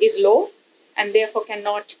literacy is low and therefore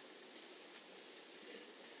cannot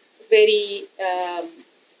very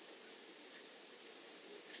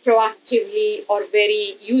proactively or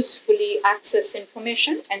very usefully access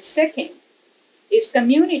information. And second is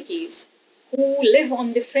communities who live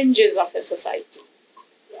on the fringes of a society,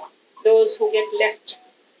 those who get left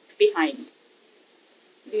behind.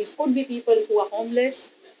 These could be people who are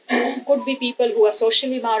homeless, could be people who are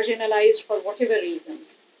socially marginalized for whatever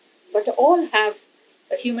reasons, but all have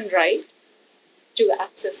a human right to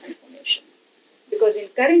access information. Because in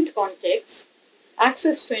current context,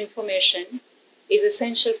 access to information is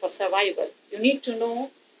essential for survival. You need to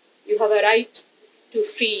know you have a right to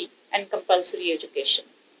free and compulsory education.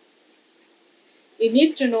 You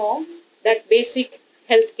need to know that basic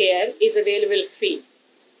healthcare is available free.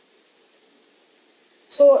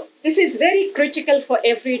 So this is very critical for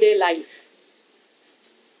everyday life.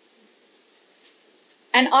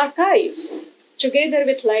 And archives, together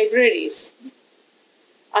with libraries,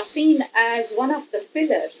 are seen as one of the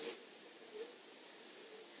pillars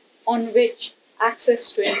on which access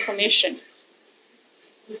to information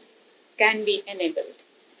can be enabled.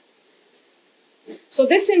 So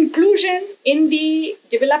this inclusion in the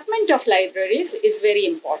development of libraries is very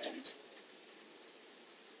important,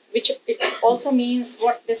 which it also means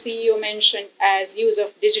what the CEO mentioned as use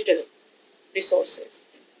of digital resources.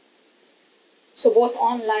 So both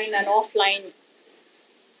online and offline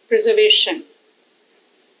preservation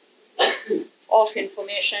of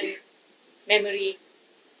information, memory,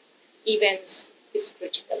 events is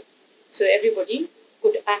critical. So everybody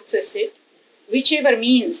could access it, whichever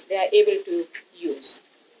means they are able to use.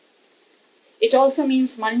 It also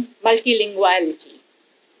means multilinguality.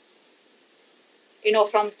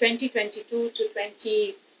 From 2022 to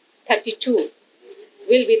 2032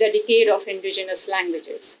 will be the decade of indigenous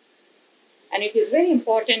languages. And it is very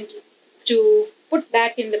important to put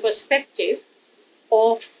that in the perspective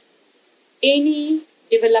of any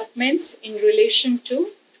developments in relation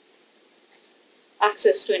to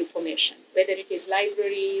access to information, whether it is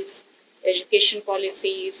libraries, education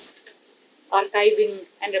policies, archiving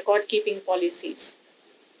and record-keeping policies.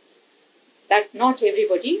 that not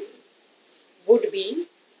everybody would be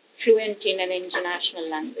fluent in an international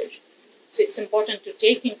language. So it's important to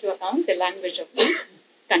take into account the language of the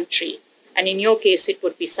country. And in your case, it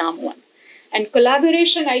would be Samoan. And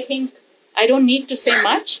collaboration, I think, I don't need to say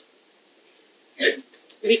much.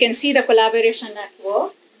 We can see the collaboration at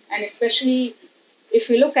work, and especially if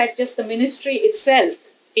we look at just the ministry itself,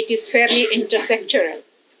 it is fairly intersectoral.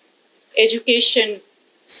 Education,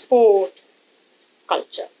 sport,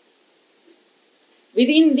 culture.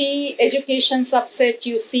 Within the education subset,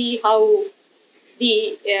 you see how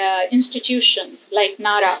the institutions like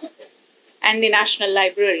NARA and the National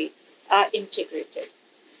Library are integrated.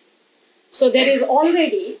 So there is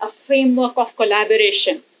already a framework of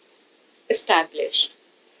collaboration established.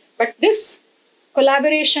 But this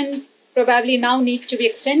collaboration probably now needs to be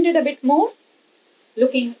extended a bit more,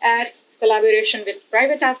 looking at collaboration with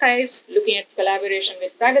private archives, looking at collaboration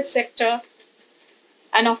with private sector,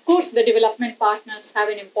 and of course the development partners have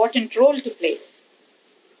an important role to play.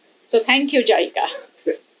 So thank you, JICA,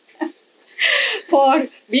 for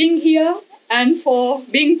being here and for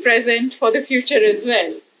being present for the future as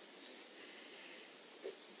well.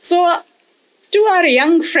 So to our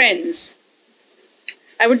young friends,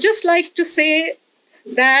 I would just like to say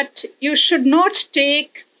that you should not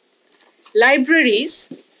take libraries,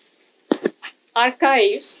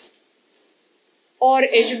 archives, or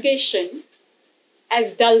education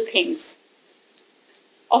as dull things.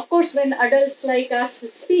 Of course, when adults like us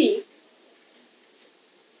speak,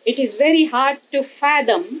 it is very hard to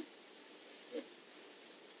fathom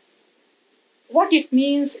what it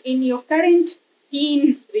means in your current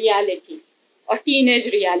teen reality or teenage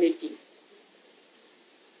reality.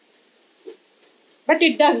 But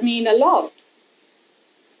it does mean a lot.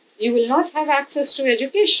 You will not have access to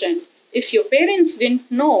education if your parents didn't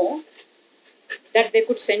know that they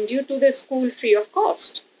could send you to the school free of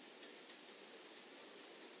cost.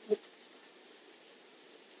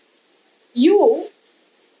 You,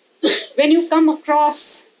 when you come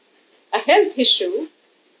across a health issue,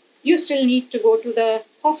 you still need to go to the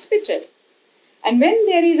hospital. And when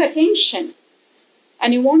there is a tension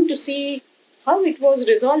and you want to see how it was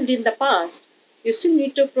resolved in the past, you still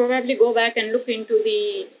need to probably go back and look into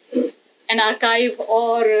an archive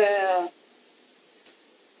or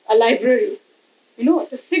a library,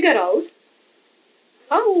 to figure out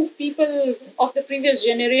how people of the previous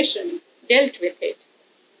generation dealt with it.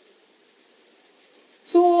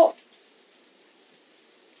 So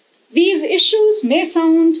these issues may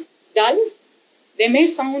sound dull, they may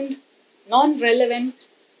sound non-relevant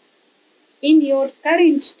in your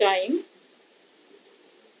current time,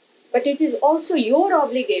 but it is also your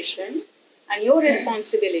obligation and your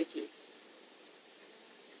responsibility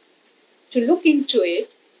to look into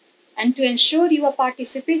it and to ensure you are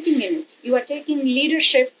participating in it. You are taking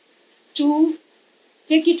leadership to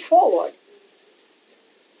take it forward.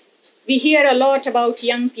 We hear a lot about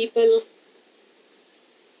young people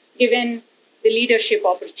given the leadership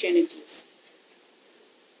opportunities.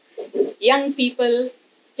 Young people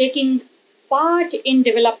taking part in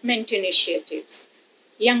development initiatives.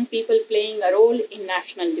 Young people playing a role in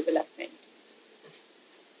national development.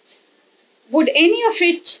 Would any of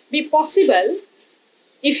it be possible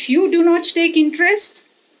if you do not take interest?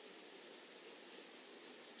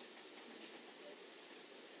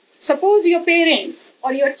 Suppose your parents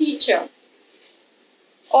or your teacher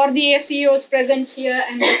or the SEOs present here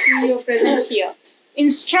and the CEO present here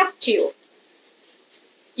instruct you,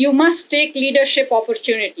 you must take leadership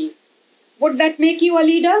opportunity. Would that make you a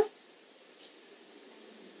leader?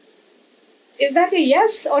 Is that a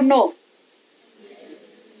yes or no?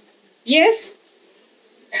 Yes?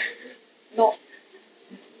 No.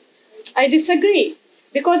 I disagree,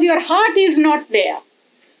 because your heart is not there.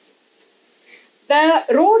 The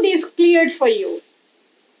road is cleared for you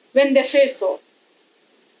when they say so.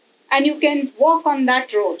 And you can walk on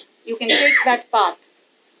that road. You can take that path.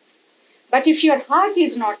 But if your heart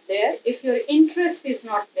is not there, if your interest is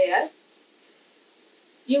not there,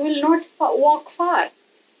 you will not walk far.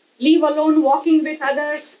 Leave alone walking with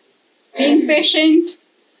others, being patient,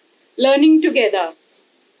 learning together,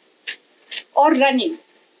 or running.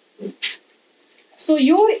 So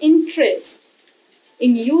your interest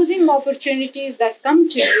in using opportunities that come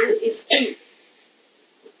to you is key.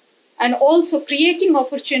 And also creating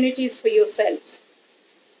opportunities for yourselves.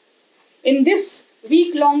 In this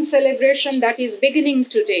week-long celebration that is beginning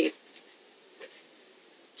today,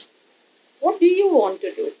 what do you want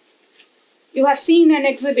to do? You have seen an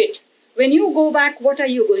exhibit. When you go back, what are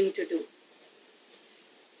you going to do?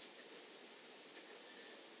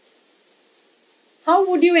 How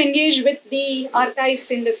would you engage with the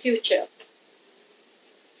archives in the future?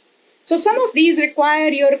 So some of these require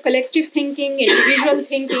your collective thinking, individual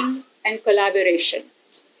thinking, and collaboration.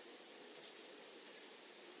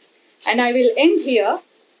 And I will end here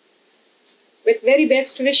with very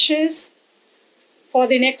best wishes for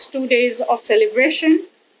the next 2 days of celebration,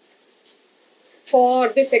 for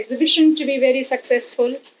this exhibition to be very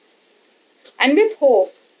successful, and with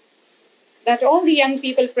hope that all the young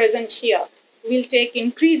people present here will take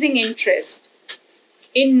increasing interest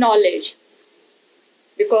in knowledge,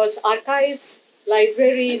 because archives,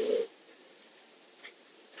 libraries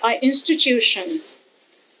are institutions,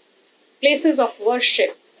 places of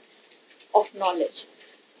worship, of knowledge.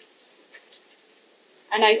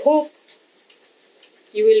 And I hope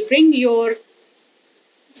you will bring your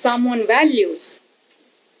Samoan values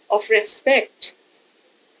of respect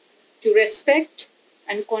to respect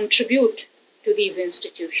and contribute to these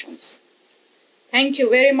institutions. Thank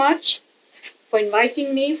you very much for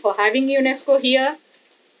inviting me, for having UNESCO here,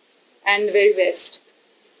 and the very best.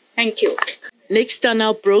 Thank you. Next on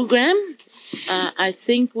our program, I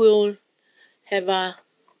think we'll have a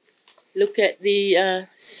look at the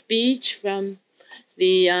speech from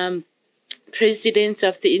the President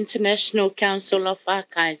of the International Council of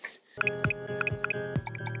Archives.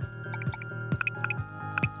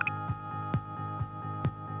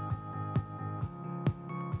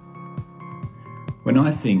 When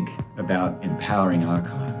I think about empowering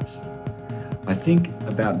archives, I think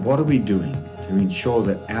about what are we doing to ensure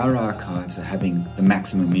that our archives are having the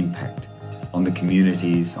maximum impact on the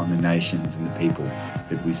communities, on the nations and the people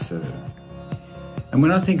that we serve. And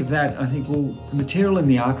when I think of that, I think, well, the material in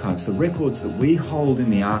the archives, the records that we hold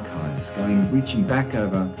in the archives, reaching back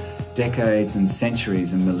over decades and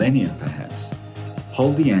centuries and millennia perhaps,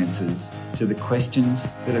 hold the answers to the questions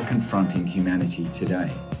that are confronting humanity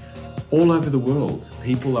today. All over the world,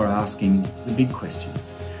 people are asking the big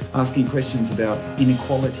questions, asking questions about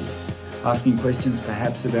inequality, asking questions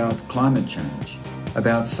perhaps about climate change,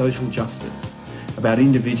 about social justice, about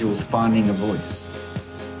individuals finding a voice.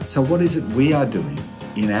 So what is it we are doing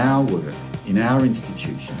in our work, in our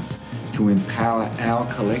institutions, to empower our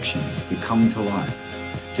collections to come to life,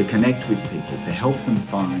 to connect with people, to help them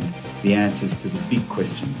find the answers to the big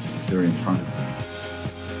questions that are in front of them?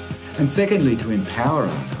 And secondly, to empower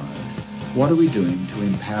archives, what are we doing to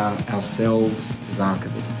empower ourselves as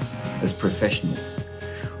archivists, as professionals?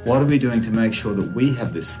 What are we doing to make sure that we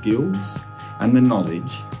have the skills and the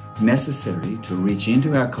knowledge necessary to reach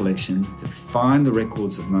into our collection, to find the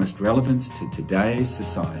records of most relevance to today's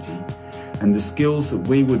society, and the skills that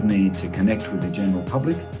we would need to connect with the general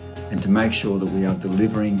public, and to make sure that we are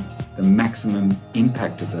delivering the maximum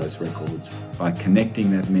impact of those records by connecting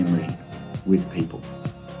that memory with people?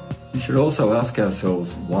 We should also ask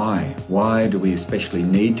ourselves why. Why do we especially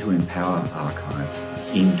need to empower archives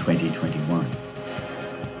in 2021?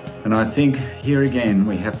 And I think here again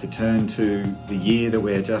we have to turn to the year that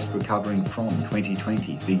we're just recovering from,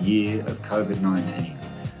 2020, the year of COVID-19,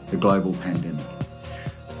 the global pandemic.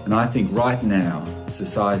 And I think right now,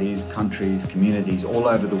 societies, countries, communities all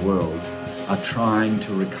over the world are trying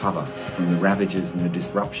to recover from the ravages and the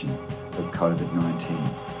disruption of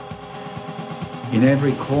COVID-19. In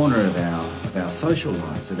every corner of our social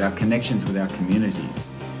lives, of our connections with our communities,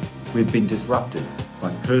 we've been disrupted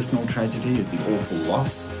by personal tragedy of the awful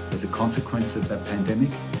loss as a consequence of that pandemic,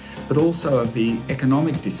 but also of the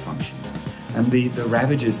economic dysfunction and the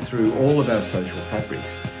ravages through all of our social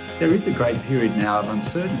fabrics. There is a great period now of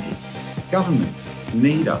uncertainty. Governments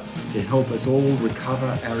need us to help us all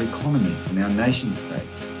recover our economies and our nation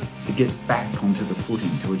states, to get back onto the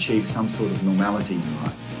footing, to achieve some sort of normality in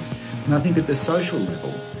life. And I think at the social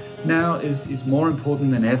level, now is more important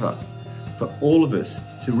than ever for all of us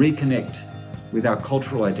to reconnect with our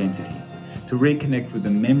cultural identity, to reconnect with the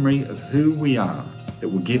memory of who we are that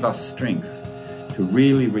will give us strength to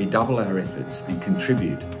really redouble our efforts and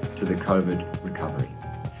contribute to the COVID recovery.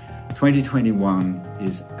 2021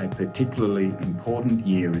 is a particularly important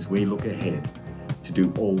year as we look ahead to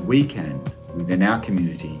do all we can within our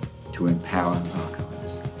community to empower archives.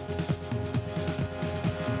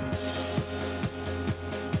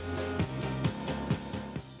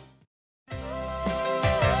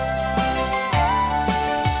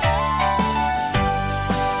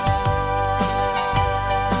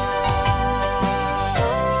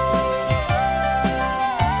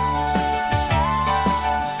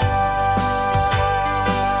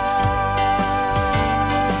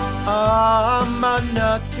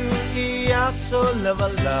 Manatu iya so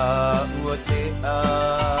lavala uatea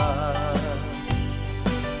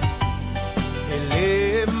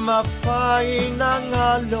ele mafai na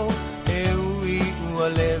ngalo e ui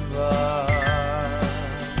ualeva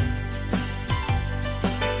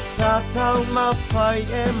Tatau mawhai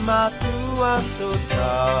e matua so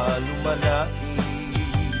talu manai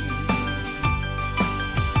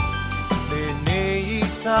Nenei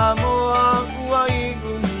Samoa uai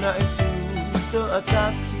una e tuto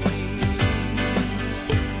atasi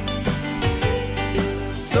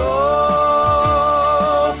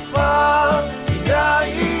Tofa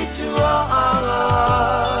idai tua ala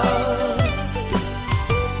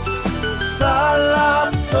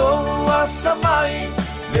Salam toa samai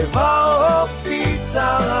levao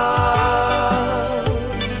fita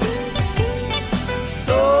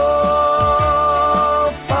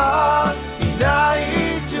Tofa idai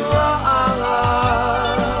tua ala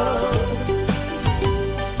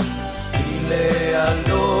Ile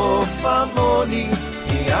alofa moni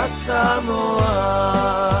ia Samoa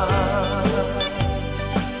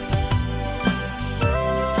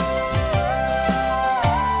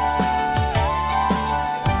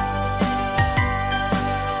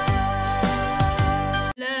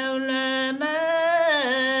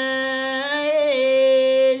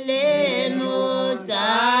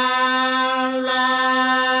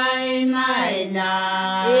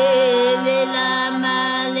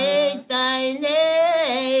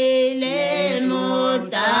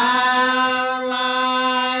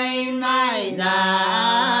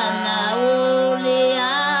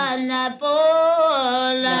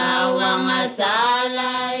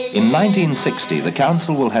In 1960, the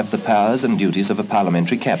Council will have the powers and duties of a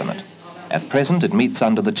parliamentary cabinet. At present, it meets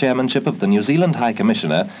under the chairmanship of the New Zealand High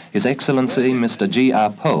Commissioner, His Excellency Mr.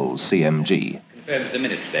 G.R. Poles, CMG. Confirms the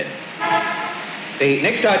minutes then. The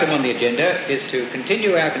next item on the agenda is to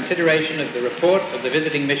continue our consideration of the report of the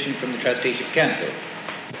visiting mission from the Trusteeship Council.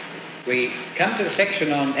 We come to the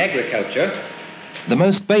section on agriculture. The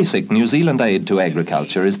most basic New Zealand aid to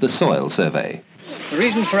agriculture is the soil survey. The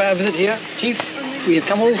reason for our visit here, Chief, we have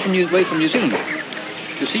come all from New Zealand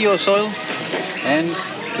to see your soil and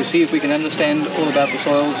to see if we can understand all about the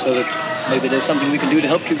soil so that maybe there's something we can do to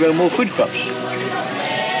help you grow more food crops.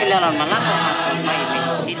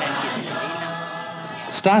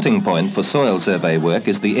 Starting point for soil survey work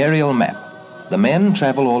is the aerial map. The men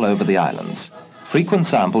travel all over the islands. Frequent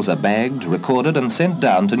samples are bagged, recorded and sent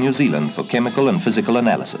down to New Zealand for chemical and physical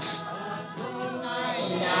analysis.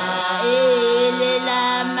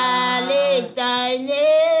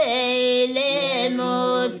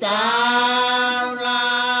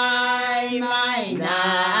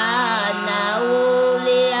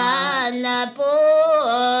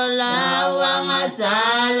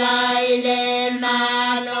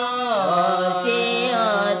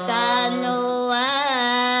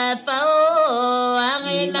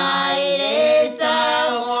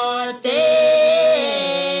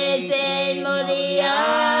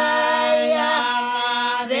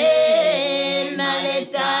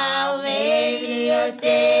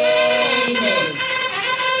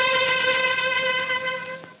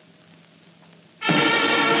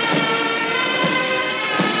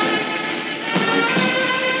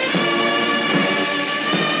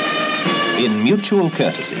 In mutual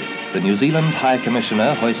courtesy, the New Zealand High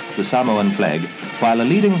Commissioner hoists the Samoan flag, while a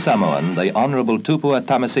leading Samoan, the Honourable Tupua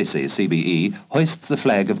Tamasese, CBE, hoists the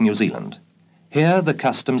flag of New Zealand. Here, the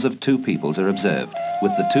customs of two peoples are observed,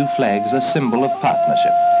 with the two flags a symbol of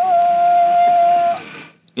partnership.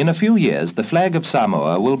 In a few years, the flag of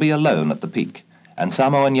Samoa will be alone at the peak, and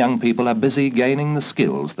Samoan young people are busy gaining the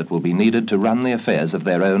skills that will be needed to run the affairs of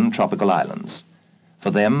their own tropical islands. For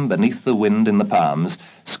them, beneath the wind in the palms,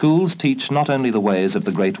 schools teach not only the ways of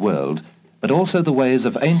the great world, but also the ways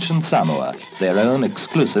of ancient Samoa, their own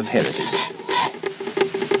exclusive heritage.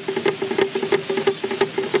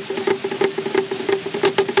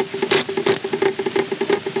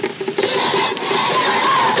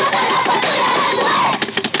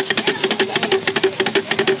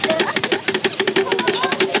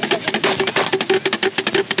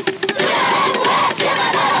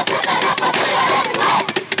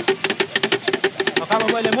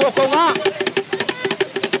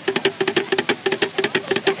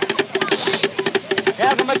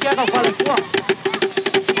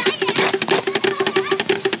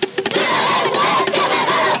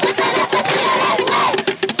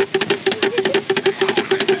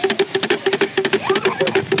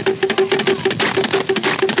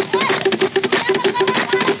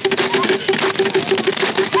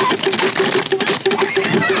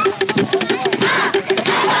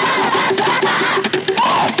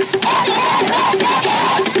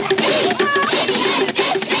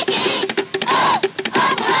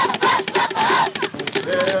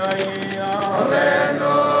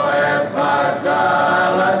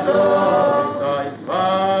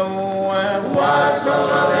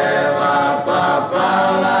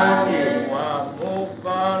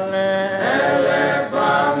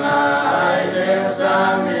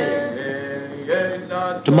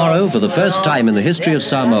 So, for the first time in the history of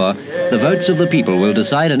Samoa, the votes of the people will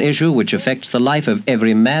decide an issue which affects the life of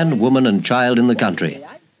every man, woman and child in the country.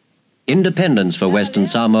 Independence for Western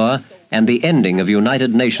Samoa and the ending of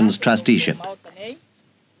United Nations trusteeship.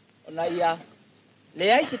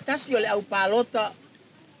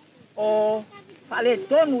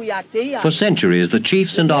 For centuries, the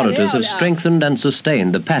chiefs and orators have strengthened and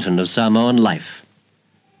sustained the pattern of Samoan life.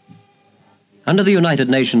 Under the United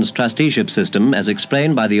Nations trusteeship system, as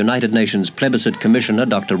explained by the United Nations Plebiscite Commissioner,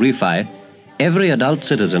 Dr. Rifai, every adult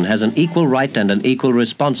citizen has an equal right and an equal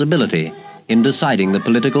responsibility in deciding the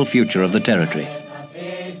political future of the territory.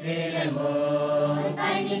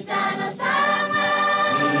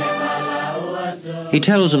 He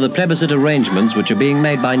tells of the plebiscite arrangements which are being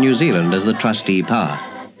made by New Zealand as the trustee power.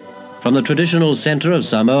 From the traditional centre of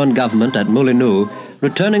Samoan government at Mulinu,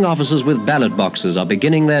 returning officers with ballot boxes are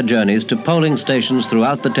beginning their journeys to polling stations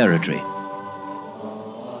throughout the territory.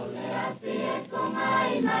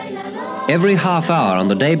 Every half hour on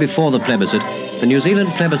the day before the plebiscite, the New Zealand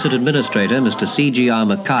plebiscite administrator, Mr. C.G.R.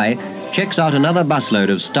 Mackay, checks out another busload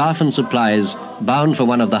of staff and supplies bound for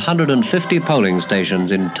one of the 150 polling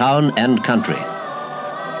stations in town and country.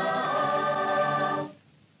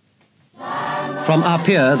 From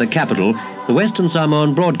Apia, the capital, the Western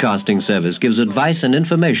Samoan Broadcasting Service gives advice and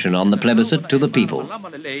information on the plebiscite to the people.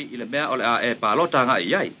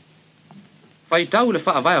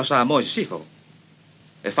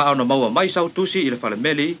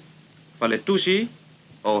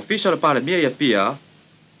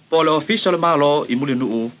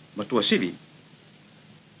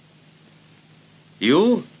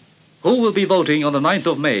 You, who will be voting on the 9th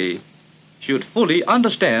of May, should fully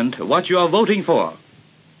understand what you are voting for.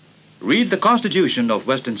 Read the Constitution of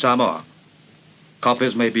Western Samoa.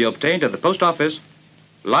 Copies may be obtained at the post office,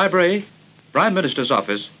 library, Prime Minister's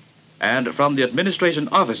office, and from the administration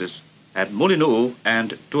offices at Mulinu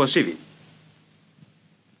and Tuasivi.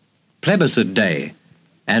 Plebiscite Day,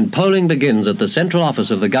 and polling begins at the central office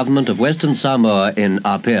of the government of Western Samoa in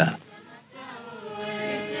Apia.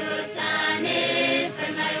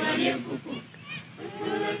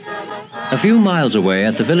 A few miles away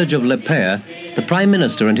at the village of Lepea, the Prime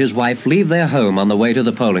Minister and his wife leave their home on the way to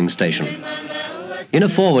the polling station. In a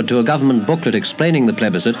foreword to a government booklet explaining the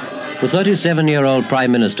plebiscite, the 37-year-old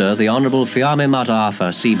Prime Minister, the Honourable Fiame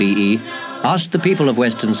Mataafa, CBE, asked the people of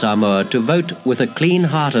Western Samoa to vote with a clean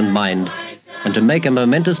heart and mind and to make a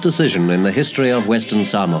momentous decision in the history of Western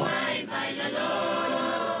Samoa.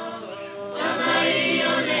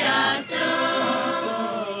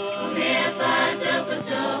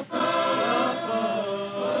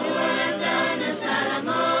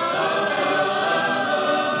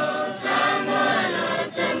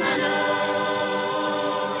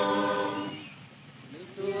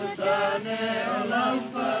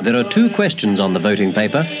 There are two questions on the voting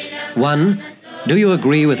paper. One, do you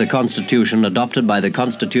agree with the Constitution adopted by the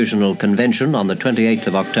Constitutional Convention on the 28th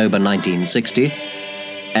of October 1960?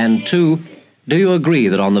 And two, do you agree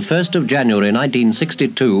that on the 1st of January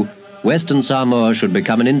 1962, Western Samoa should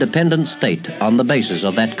become an independent state on the basis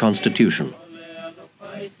of that Constitution?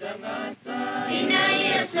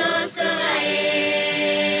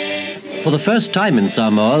 For the first time in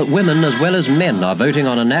Samoa, women as well as men are voting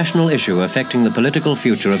on a national issue affecting the political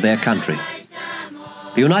future of their country.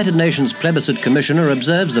 The United Nations Plebiscite Commissioner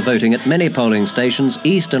observes the voting at many polling stations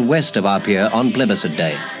east and west of Apia on Plebiscite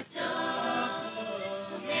Day.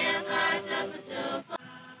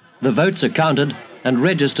 The votes are counted and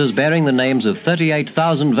registers bearing the names of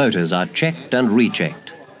 38,000 voters are checked and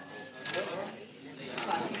rechecked.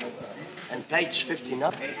 And page 15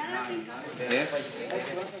 up. Yeah.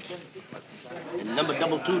 Number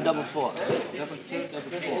 2244.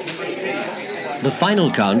 The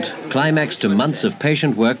final count, climaxed to months of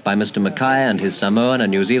patient work by Mr. Mackay and his Samoan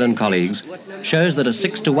and New Zealand colleagues, shows that a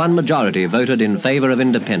 6-to-1 majority voted in favour of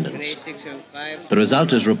independence. The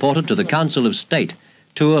result is reported to the Council of State,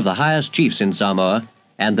 two of the highest chiefs in Samoa,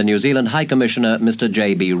 and the New Zealand High Commissioner, Mr.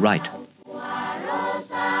 J.B. Wright.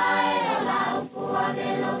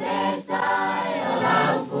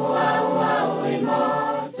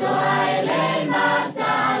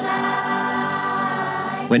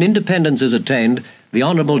 When independence is attained, the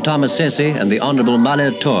Honourable Tamasese and the Honourable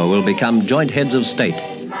Male Tor will become joint heads of state,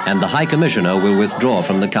 and the High Commissioner will withdraw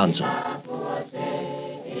from the Council.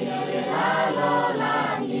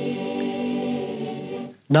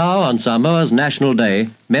 Now, on Samoa's National Day,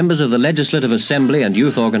 members of the Legislative Assembly and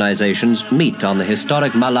youth organisations meet on the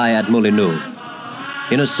historic Malai at Mulinu.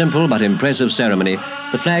 In a simple but impressive ceremony,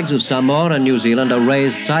 the flags of Samoa and New Zealand are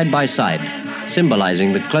raised side by side,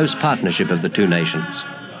 symbolising the close partnership of the two nations.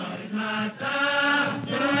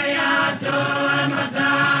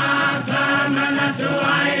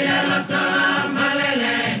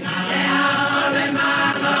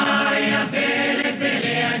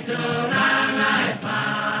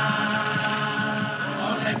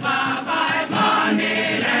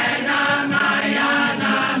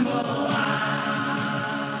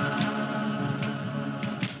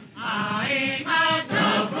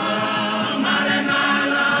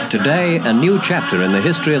 Today, a new chapter in the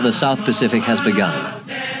history of the South Pacific has begun.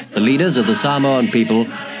 The leaders of the Samoan people,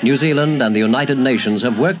 New Zealand and the United Nations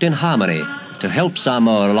have worked in harmony to help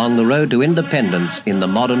Samoa along the road to independence in the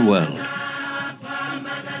modern world.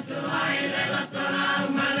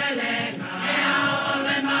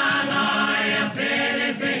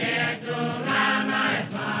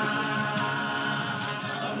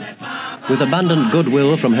 With abundant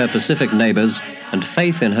goodwill from her Pacific neighbours and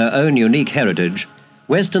faith in her own unique heritage,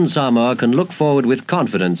 Western Samoa can look forward with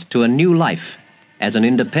confidence to a new life as an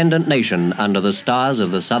independent nation under the stars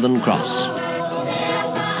of the Southern Cross.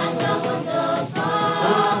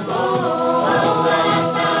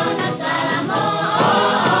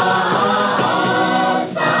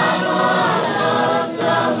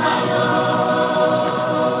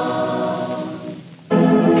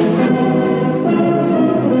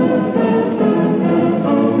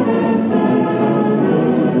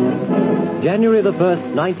 January the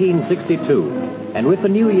 1st, 1962, and with the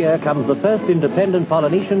new year comes the first independent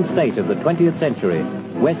Polynesian state of the 20th century,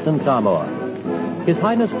 Western Samoa. His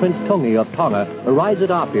Highness Prince Tungi of Tonga arrives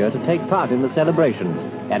at Apia to take part in the celebrations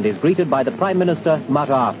and is greeted by the Prime Minister,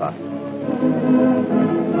 Mataafa.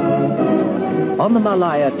 On the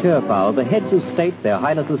Malaya Turpau, the heads of state, their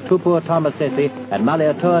Highnesses Tupua Tamasese and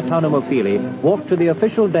Malietoa Taunamofili, walk to the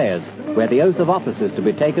official dais where the oath of office is to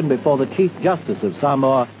be taken before the Chief Justice of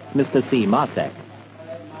Samoa, Mr. C. Marsack.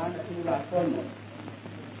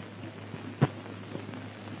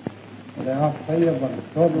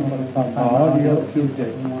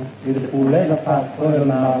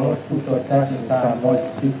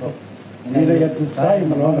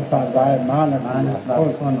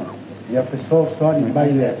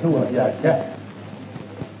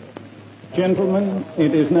 Gentlemen,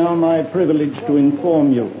 it is now my privilege to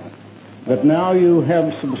inform you that now you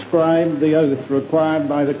have subscribed the oath required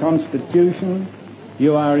by the Constitution,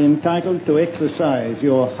 you are entitled to exercise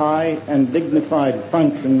your high and dignified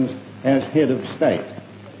functions as head of state.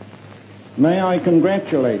 May I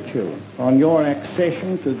congratulate you on your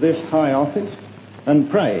accession to this high office and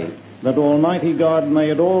pray that Almighty God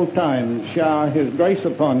may at all times shower His grace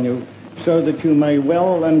upon you so that you may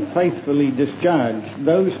well and faithfully discharge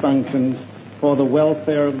those functions for the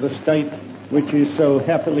welfare of the state which is so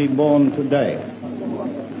happily born today.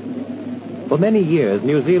 For many years,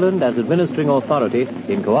 New Zealand, as administering authority,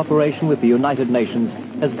 in cooperation with the United Nations,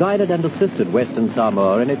 has guided and assisted Western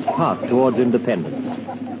Samoa in its path towards independence.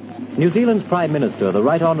 New Zealand's Prime Minister, the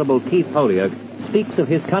Right Honourable Keith Holyoake, speaks of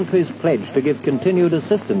his country's pledge to give continued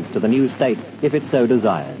assistance to the new state if it so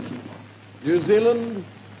desires. New Zealand,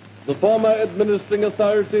 the former administering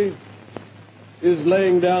authority, is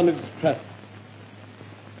laying down its trust.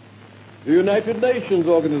 The United Nations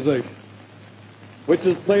organization, which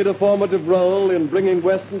has played a formative role in bringing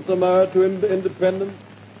Western Samoa to independence,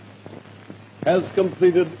 has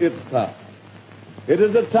completed its task. It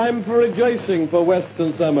is a time for rejoicing for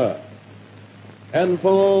Western Samoa and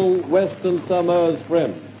for all Western Samoa's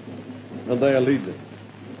friends and their leaders.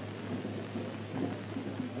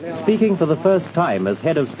 Speaking for the first time as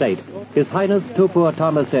head of state, His Highness Tupua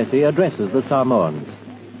Tamasese addresses the Samoans.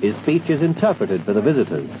 His speech is interpreted for the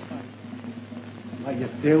visitors.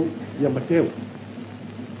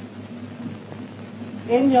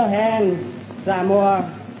 In your hands,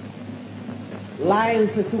 Samoa,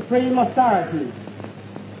 lies the supreme authority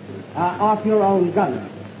of your own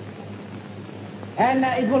government. And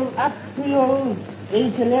it will up to you,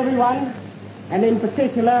 each and every one, and in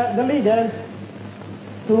particular the leaders,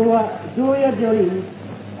 to do your duty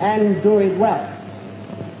and do it well.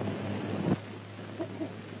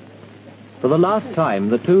 For the last time,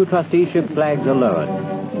 the two trusteeship flags are lowered,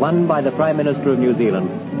 one by the Prime Minister of New Zealand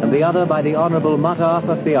and the other by the Honourable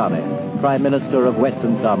Mataafa Fiame, Prime Minister of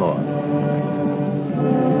Western Samoa.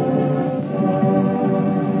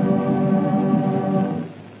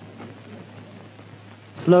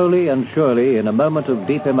 Slowly and surely, in a moment of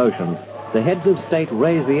deep emotion, the heads of state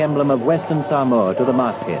raise the emblem of Western Samoa to the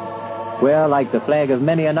masthead, where, like the flag of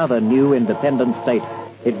many another new independent state,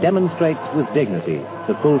 it demonstrates with dignity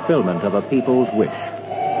the fulfillment of a people's wish.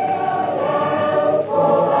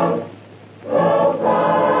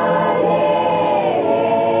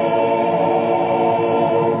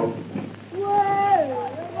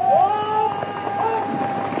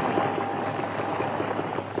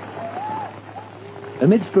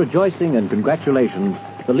 Amidst rejoicing and congratulations,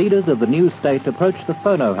 the leaders of the new state approach the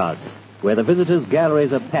Phono House, where the visitors'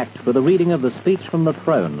 galleries are packed for the reading of the speech from the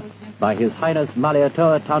throne by His Highness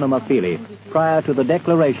Malietoa Taunamofili prior to the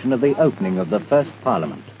declaration of the opening of the first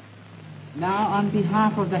Parliament. Now, on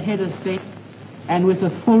behalf of the head of state, and with a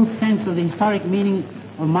full sense of the historic meaning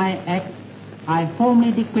of my act, I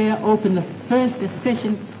formally declare open the first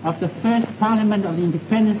session of the first Parliament of the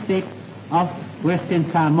Independent State of Western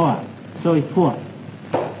Samoa. So it for.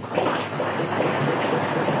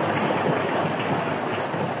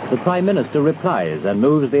 The Prime Minister replies and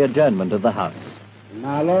moves the adjournment of the House.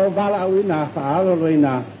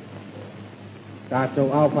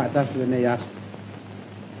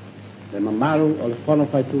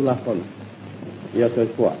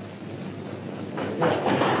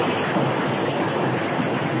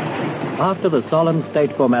 After the solemn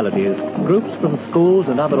state formalities, groups from schools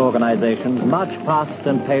and other organizations march past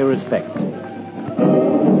and pay respect.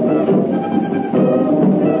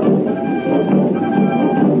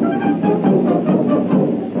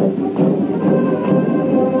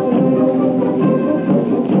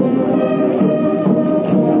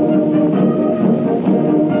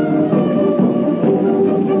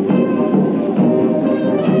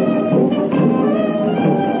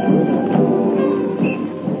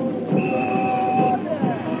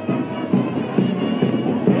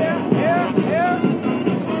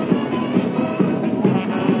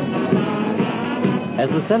 As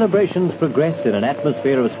the celebrations progress in an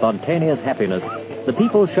atmosphere of spontaneous happiness, the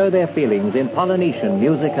people show their feelings in Polynesian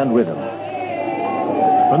music and rhythm.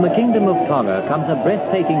 From the Kingdom of Tonga comes a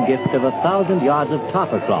breathtaking gift of 1,000 yards of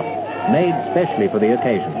tapa cloth, made specially for the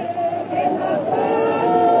occasion.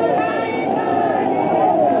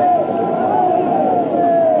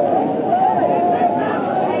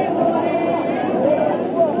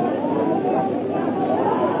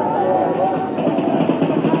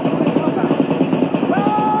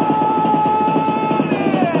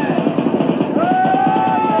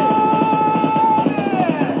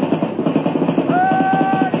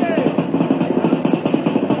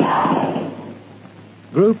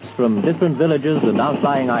 Groups from different villages and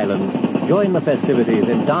outlying islands join the festivities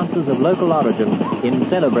in dances of local origin in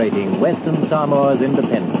celebrating Western Samoa's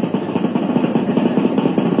independence.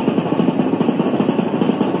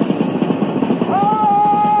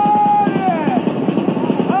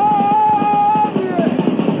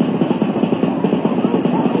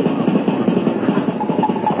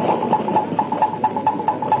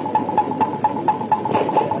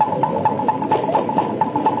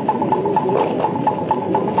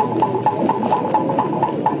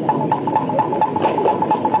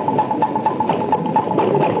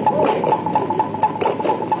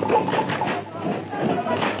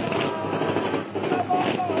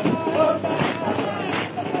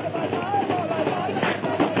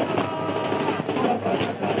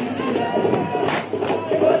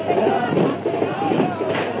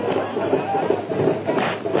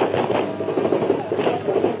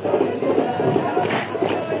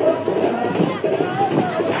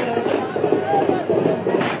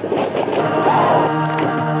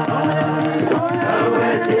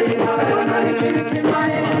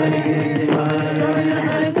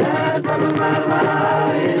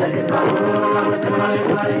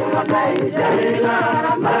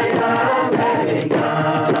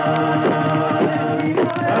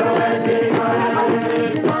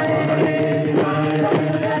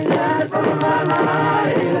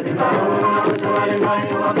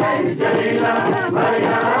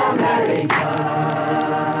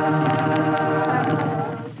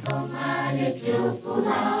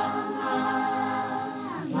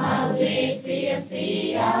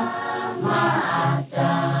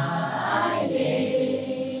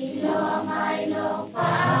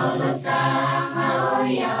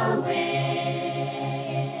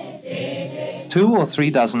 Two or 3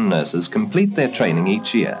 dozen nurses complete their training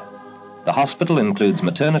each year. The hospital includes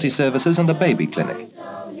maternity services and a baby clinic.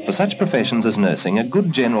 For such professions as nursing, a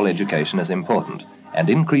good general education is important, and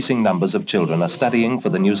increasing numbers of children are studying for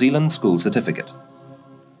the New Zealand School Certificate.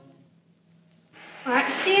 All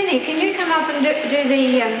right, Sienna, can you come up and do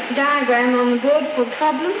the diagram on the board for the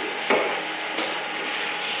problem?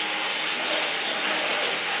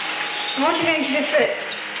 What are you going to do first?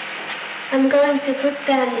 I'm going to put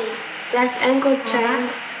the left ankle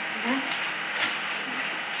joint.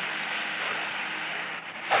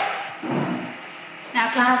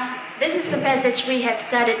 Now, class, this is the passage we have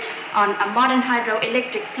studied on a modern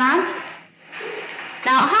hydroelectric plant.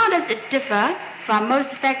 Now, how does it differ from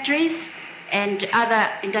most factories and other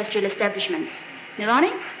industrial establishments?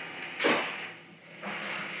 Nirani?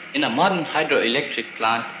 In a modern hydroelectric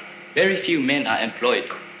plant, very few men are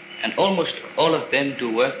employed, and almost all of them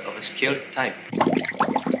do work of a skilled type.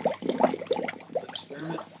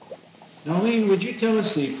 Nolene, would you tell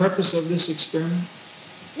us the purpose of this experiment?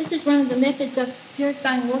 This is one of the methods of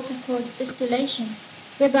purifying water called distillation,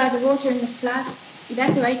 whereby the water in the flask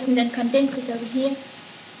evaporates and then condenses over here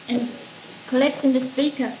and collects in this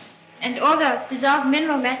beaker. and all the dissolved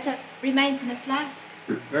mineral matter remains in the flask.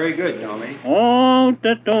 Very good, Naomi. Oh,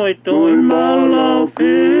 te toi toi malo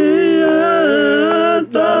fia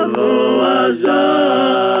tavu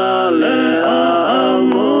azale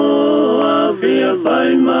amu fia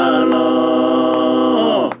fai malo.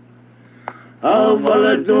 Au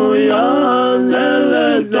fale tu ya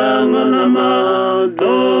nele dangana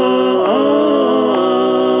mado.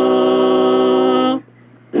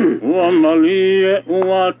 Wa malie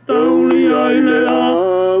wa tauli aile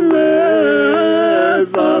ame.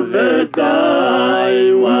 Vetai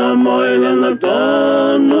wa moila na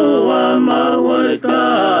tonu wa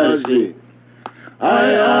mawetasi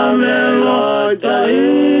ai amelo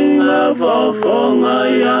tainga fofonga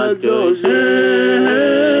ya Josela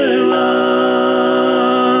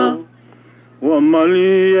wa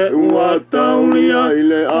malie wa taulia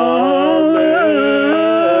ile ame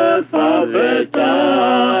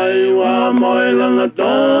vetai wa moila na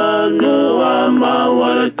tonu wa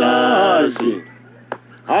mawetasi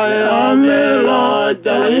I am a Lord,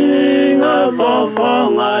 Dalinga,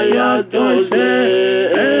 Fofonga, Yatosela.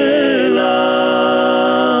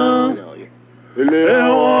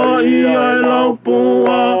 Leo, Ialo,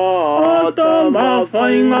 Pua, Otama,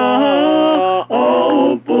 Fainga,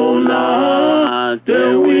 Opuna, Te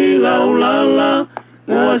Wila, Lala,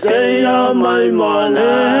 Wasea, my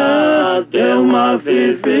money, Te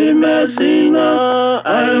Mafifi, Messina, I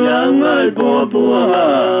am my Pua.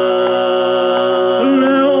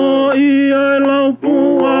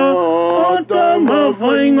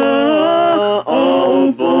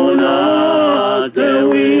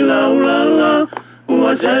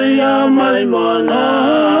 Wasaya mai mana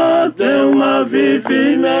te mafifi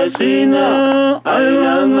mesina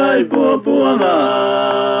ailangai puapuanga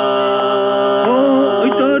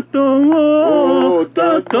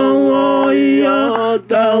Tato ia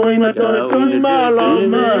tawina tato malo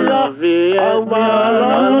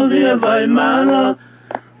via vai mana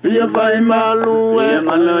via vai malu via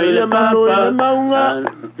malu ile papa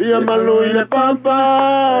via malu ile papa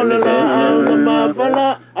la la mapala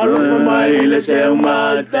alu mai le seu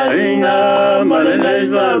matainga malene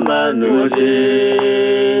va manusi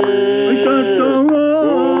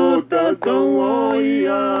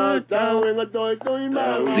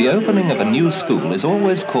The opening of a new school is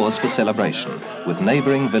always cause for celebration, with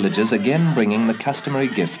neighbouring villages again bringing the customary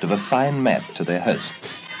gift of a fine mat to their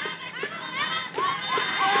hosts.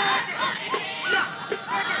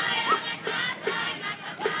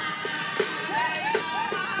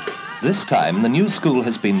 This time, the new school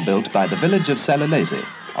has been built by the village of Salalese,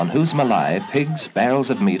 on whose malai pigs, barrels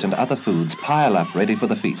of meat and other foods pile up ready for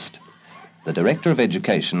the feast. The Director of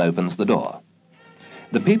Education opens the door.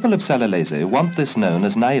 The people of Salalese want this known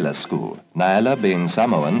as Naila School, Naila being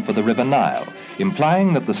Samoan for the River Nile,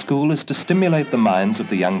 implying that the school is to stimulate the minds of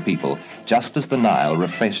the young people, just as the Nile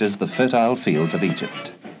refreshes the fertile fields of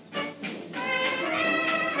Egypt.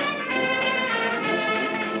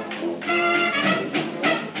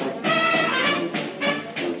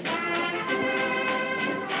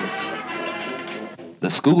 The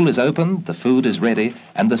school is opened, the food is ready,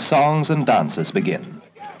 and the songs and dances begin.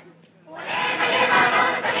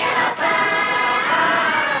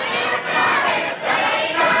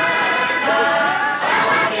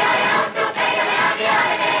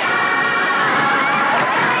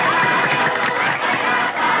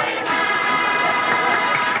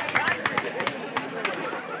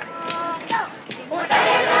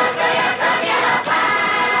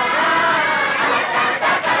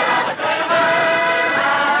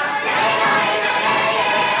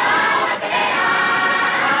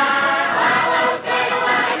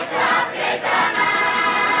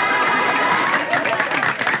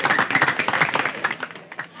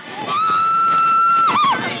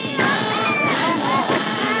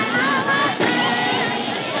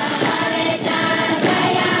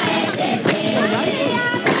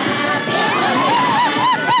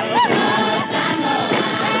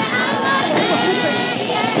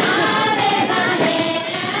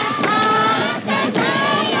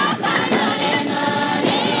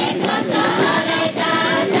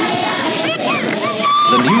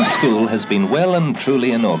 The new school has been well and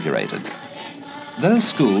truly inaugurated. Though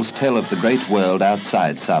schools tell of the great world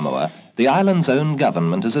outside Samoa, the island's own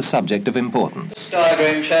government is a subject of importance. This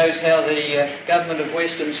diagram shows how the government of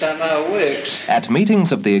Western Samoa works. At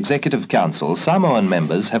meetings of the Executive Council, Samoan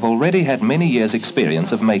members have already had many years'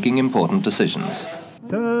 experience of making important decisions.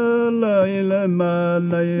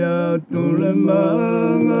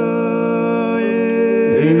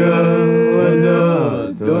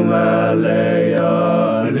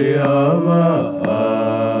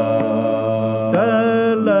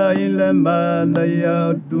 mana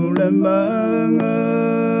ya tule manga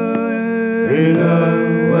ina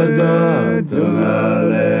wada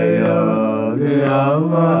tungale ya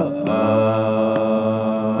riawa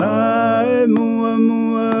ai mua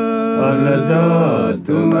mua anada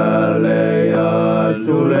tungale ya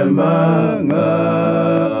tule manga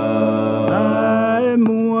ai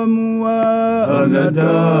mua mua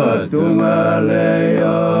anada tungale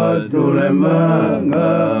ya tule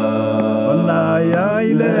manga ya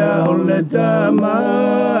ile ole tama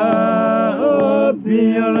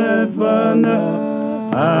pia le fana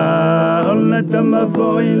ole tama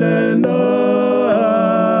foile no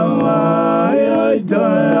ai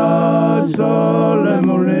ya sole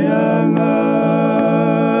murianga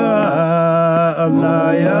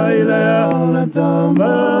ya ile ole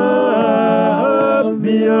tama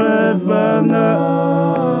pia le fana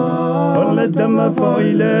ole tama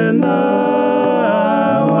foile no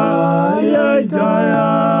Jaya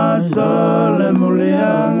sole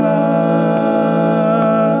mulianga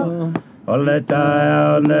ole taya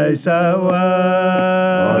nei sawa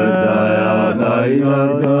ole taya nei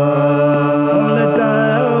gada ole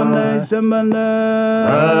taya nei samana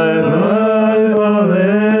ai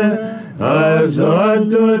ole ai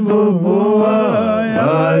soatu bubua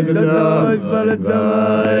ai gada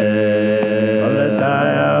palatai ole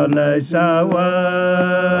taya nei sawa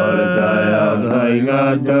ole taya nei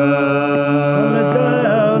gada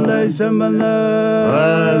Samana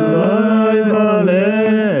ai vale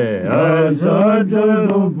ai soatu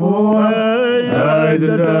bubua ai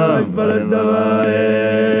gada palatai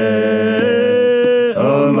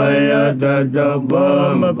oh maya jaba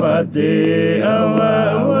mapati awa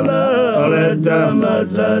wala ole dama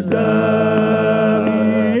sadari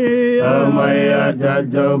oh maya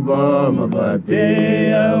jaba mapati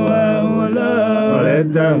awa wala ole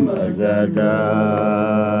dama sadari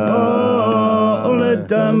ole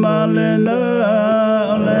tamalena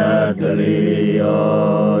ole atalio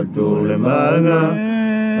tule manga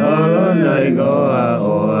ole naigo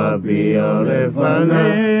o apio le fana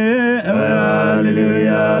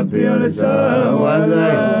hallelujah pio le sawana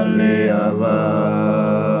le ava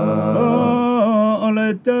ole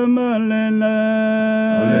tamalena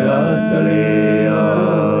ole atalio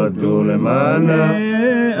tule manga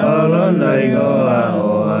ole naigo o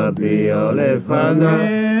apio le fana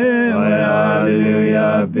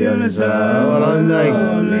hallelujah, pia sa walai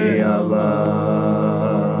kuliava.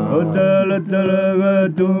 Otala talaga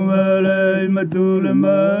tumale matule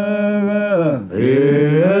maga.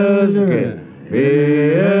 Yesuke.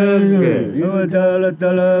 Otala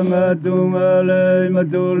talaga tumale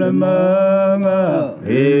matule maga.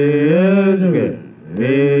 Yesuke.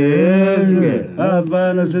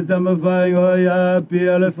 Afana se tama fai goya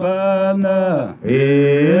pia le fana.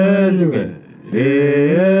 Yesuke.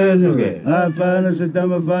 Afana se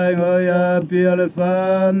tama fai goya pia le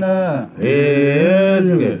fana.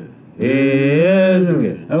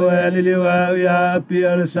 Awali liwa ya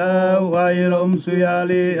pia le sa wa ilom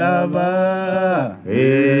suyali ava.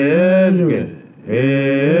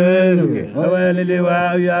 Awali liwa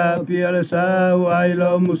ya pia le sa wa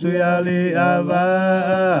ilom suyali ava.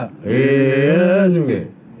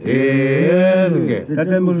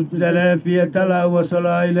 Tatemu tele fia tala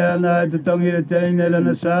wasala ile na tutongi le tene le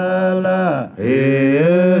na sala.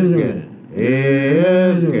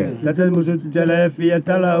 Tatemu tele fia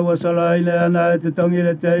tala wasala ile na tutongi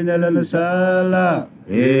le tene le na sala.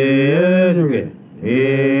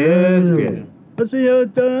 Asiyo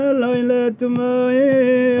tala ile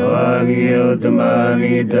tumai wangi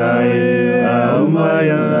tumani dai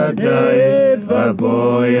aumaya dai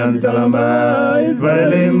faboy antalamai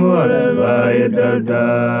fale muore vai dada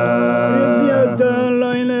Asiyo tala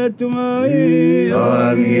ile tumai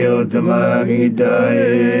wangi tumani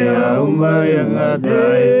dai aumaya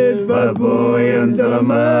dai faboy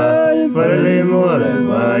antalamai fale muore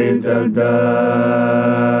vai dada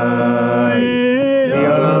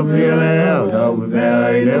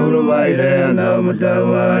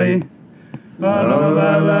Matawai,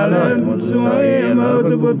 Malala, Mutsui,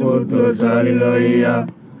 Matuputu, Saliloia,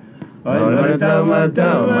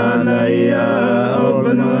 Matamanaya,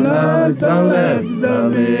 Openuna, Taleb,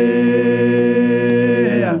 Damia,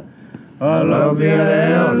 all of the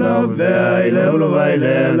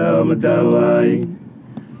Matawai,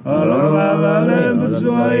 all of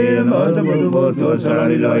Mutsui, Matuputu,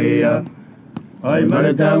 Saliloia. Ay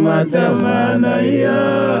matamanaya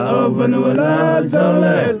open wala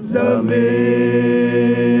tolet zame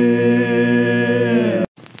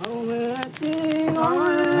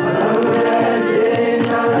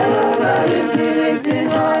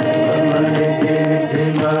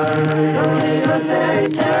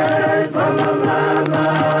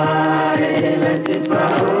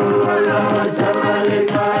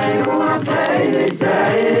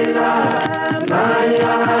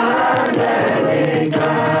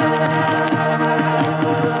Yeah.